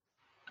rare,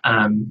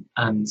 and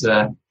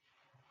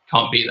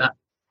can't beat that.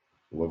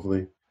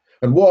 Lovely.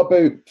 And what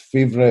about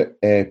favourite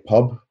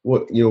pub?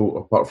 What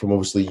apart from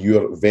obviously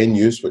your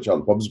venues, which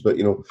aren't pubs, but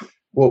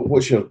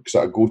what's your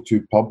sort of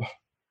go-to pub?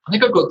 I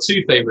think I've got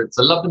 2 favourites.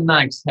 I love the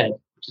Nag's Head,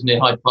 which is near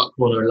Hyde Park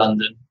Corner of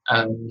London.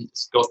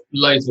 It's got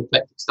loads of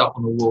eclectic stuff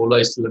on the wall,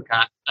 loads to look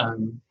at.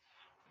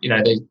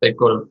 They've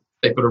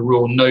got a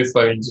rule: no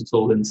phones at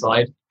all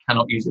inside.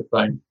 Cannot use your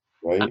phone,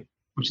 right?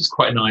 Which is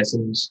quite nice.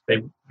 And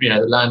the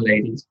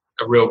landlady's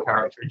a real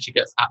character, and she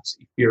gets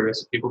absolutely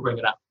furious if people bring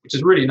it up, which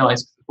is really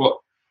nice. What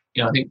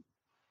I think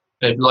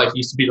life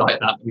used to be like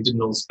that. We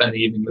didn't all spend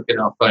the evening looking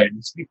at our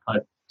phones. We kind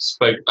of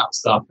spoke about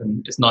stuff,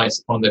 and it's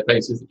nice on the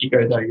places that you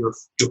go there. You're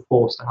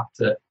forced to have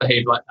to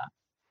behave like that.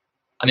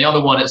 And the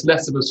other one, it's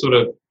less of a sort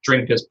of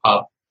drinkers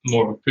pub,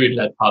 more of a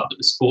food-led pub, but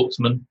the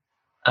Sportsman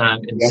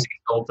in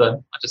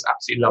Alta. I just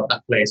absolutely love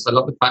that place. I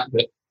love the fact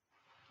that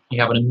you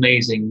have an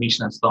amazing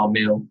Michelin-style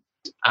meal,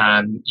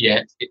 and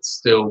yet it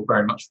still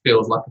very much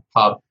feels like a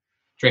pub.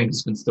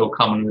 Drinkers can still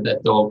come in with their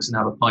dogs and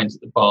have a pint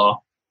at the bar,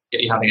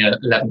 yet you're having an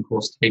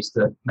 11-course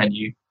taster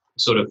menu,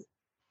 sort of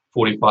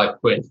 45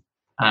 quid.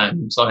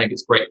 So I think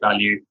it's great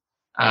value,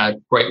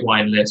 great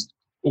wine list,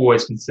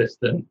 always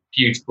consistent,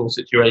 beautiful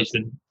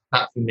situation.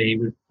 That for me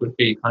would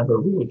be kind of a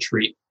real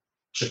treat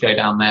to go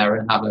down there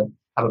and have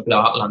a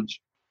blowout lunch.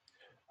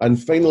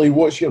 And finally,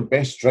 what's your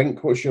best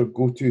drink? What's your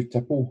go-to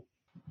tipple?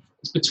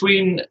 It's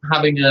between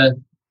having a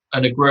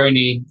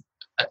Negroni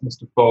at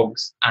Mr.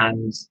 Fogg's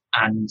and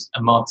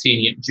a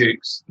martini at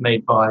Gilkes,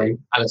 made by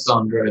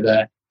Alessandro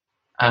there.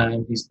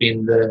 And he's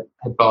been the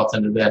head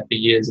bartender there for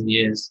years and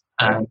years,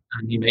 and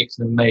he makes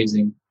an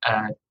amazing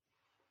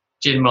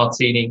gin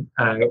martini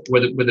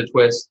with a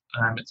twist.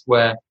 It's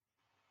where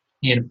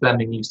he and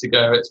Fleming used to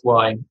go. It's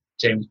why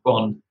James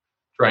Bond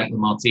drank the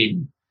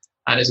martini,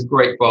 and it's a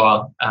great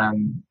bar.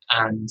 And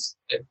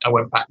I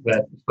went back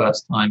there for the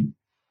first time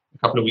a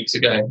couple of weeks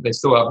ago. They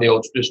still have the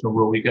old traditional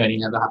rule: you can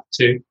only ever have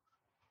 2.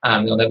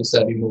 They'll never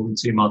serve you more than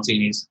 2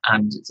 martinis,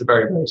 and it's a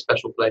very, very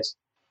special place.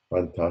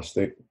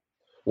 Fantastic.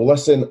 Well,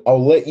 listen,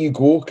 I'll let you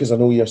go because I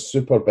know you're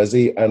super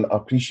busy, and I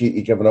appreciate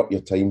you giving up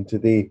your time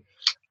today.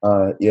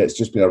 It's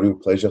just been a real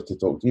pleasure to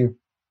talk to you.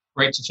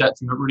 Great to chat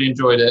to you. I really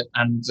enjoyed it.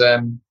 And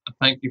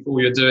thank you for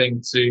all you're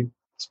doing to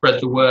spread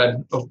the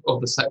word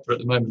of the sector at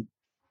the moment.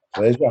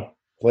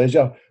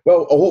 Pleasure.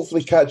 Well, I'll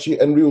hopefully catch you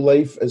in real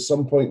life at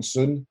some point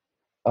soon,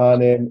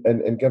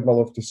 and give my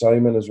love to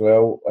Simon as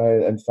well,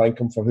 and thank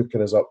him for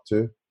hooking us up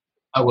too.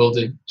 I will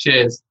do.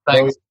 Cheers.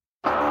 Thanks.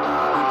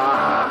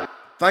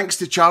 Thanks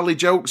to Charlie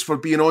Gilkes for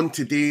being on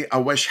today. I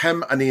wish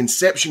him and the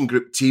Inception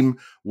Group team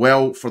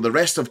well for the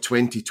rest of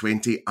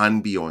 2020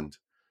 and beyond.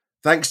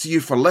 Thanks to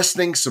you for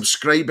listening,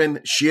 subscribing,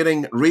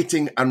 sharing,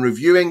 rating and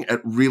reviewing.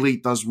 It really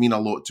does mean a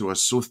lot to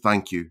us, so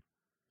thank you.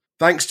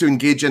 Thanks to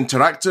Engage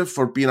Interactive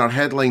for being our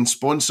headline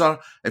sponsor.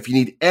 If you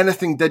need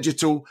anything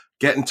digital,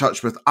 get in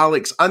touch with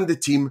Alex and the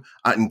team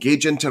at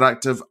Engage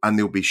Interactive and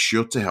they'll be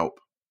sure to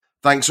help.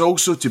 Thanks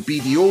also to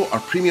BDO,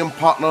 our premium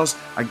partners.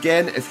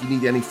 Again, if you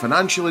need any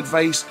financial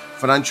advice,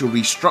 financial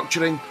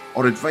restructuring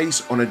or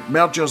advice on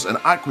mergers and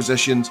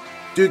acquisitions,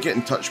 do get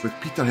in touch with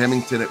Peter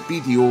Hemmington at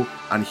BDO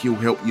and he'll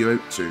help you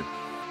out too.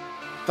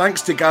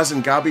 Thanks to Gaz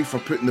and Gabby for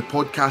putting the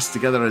podcast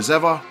together as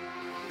ever.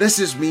 This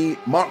is me,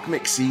 Mark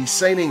McSee,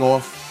 signing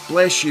off.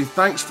 Bless you,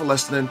 thanks for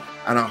listening,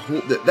 and I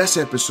hope that this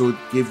episode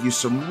gave you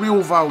some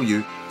real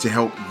value to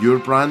help your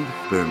brand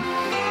boom.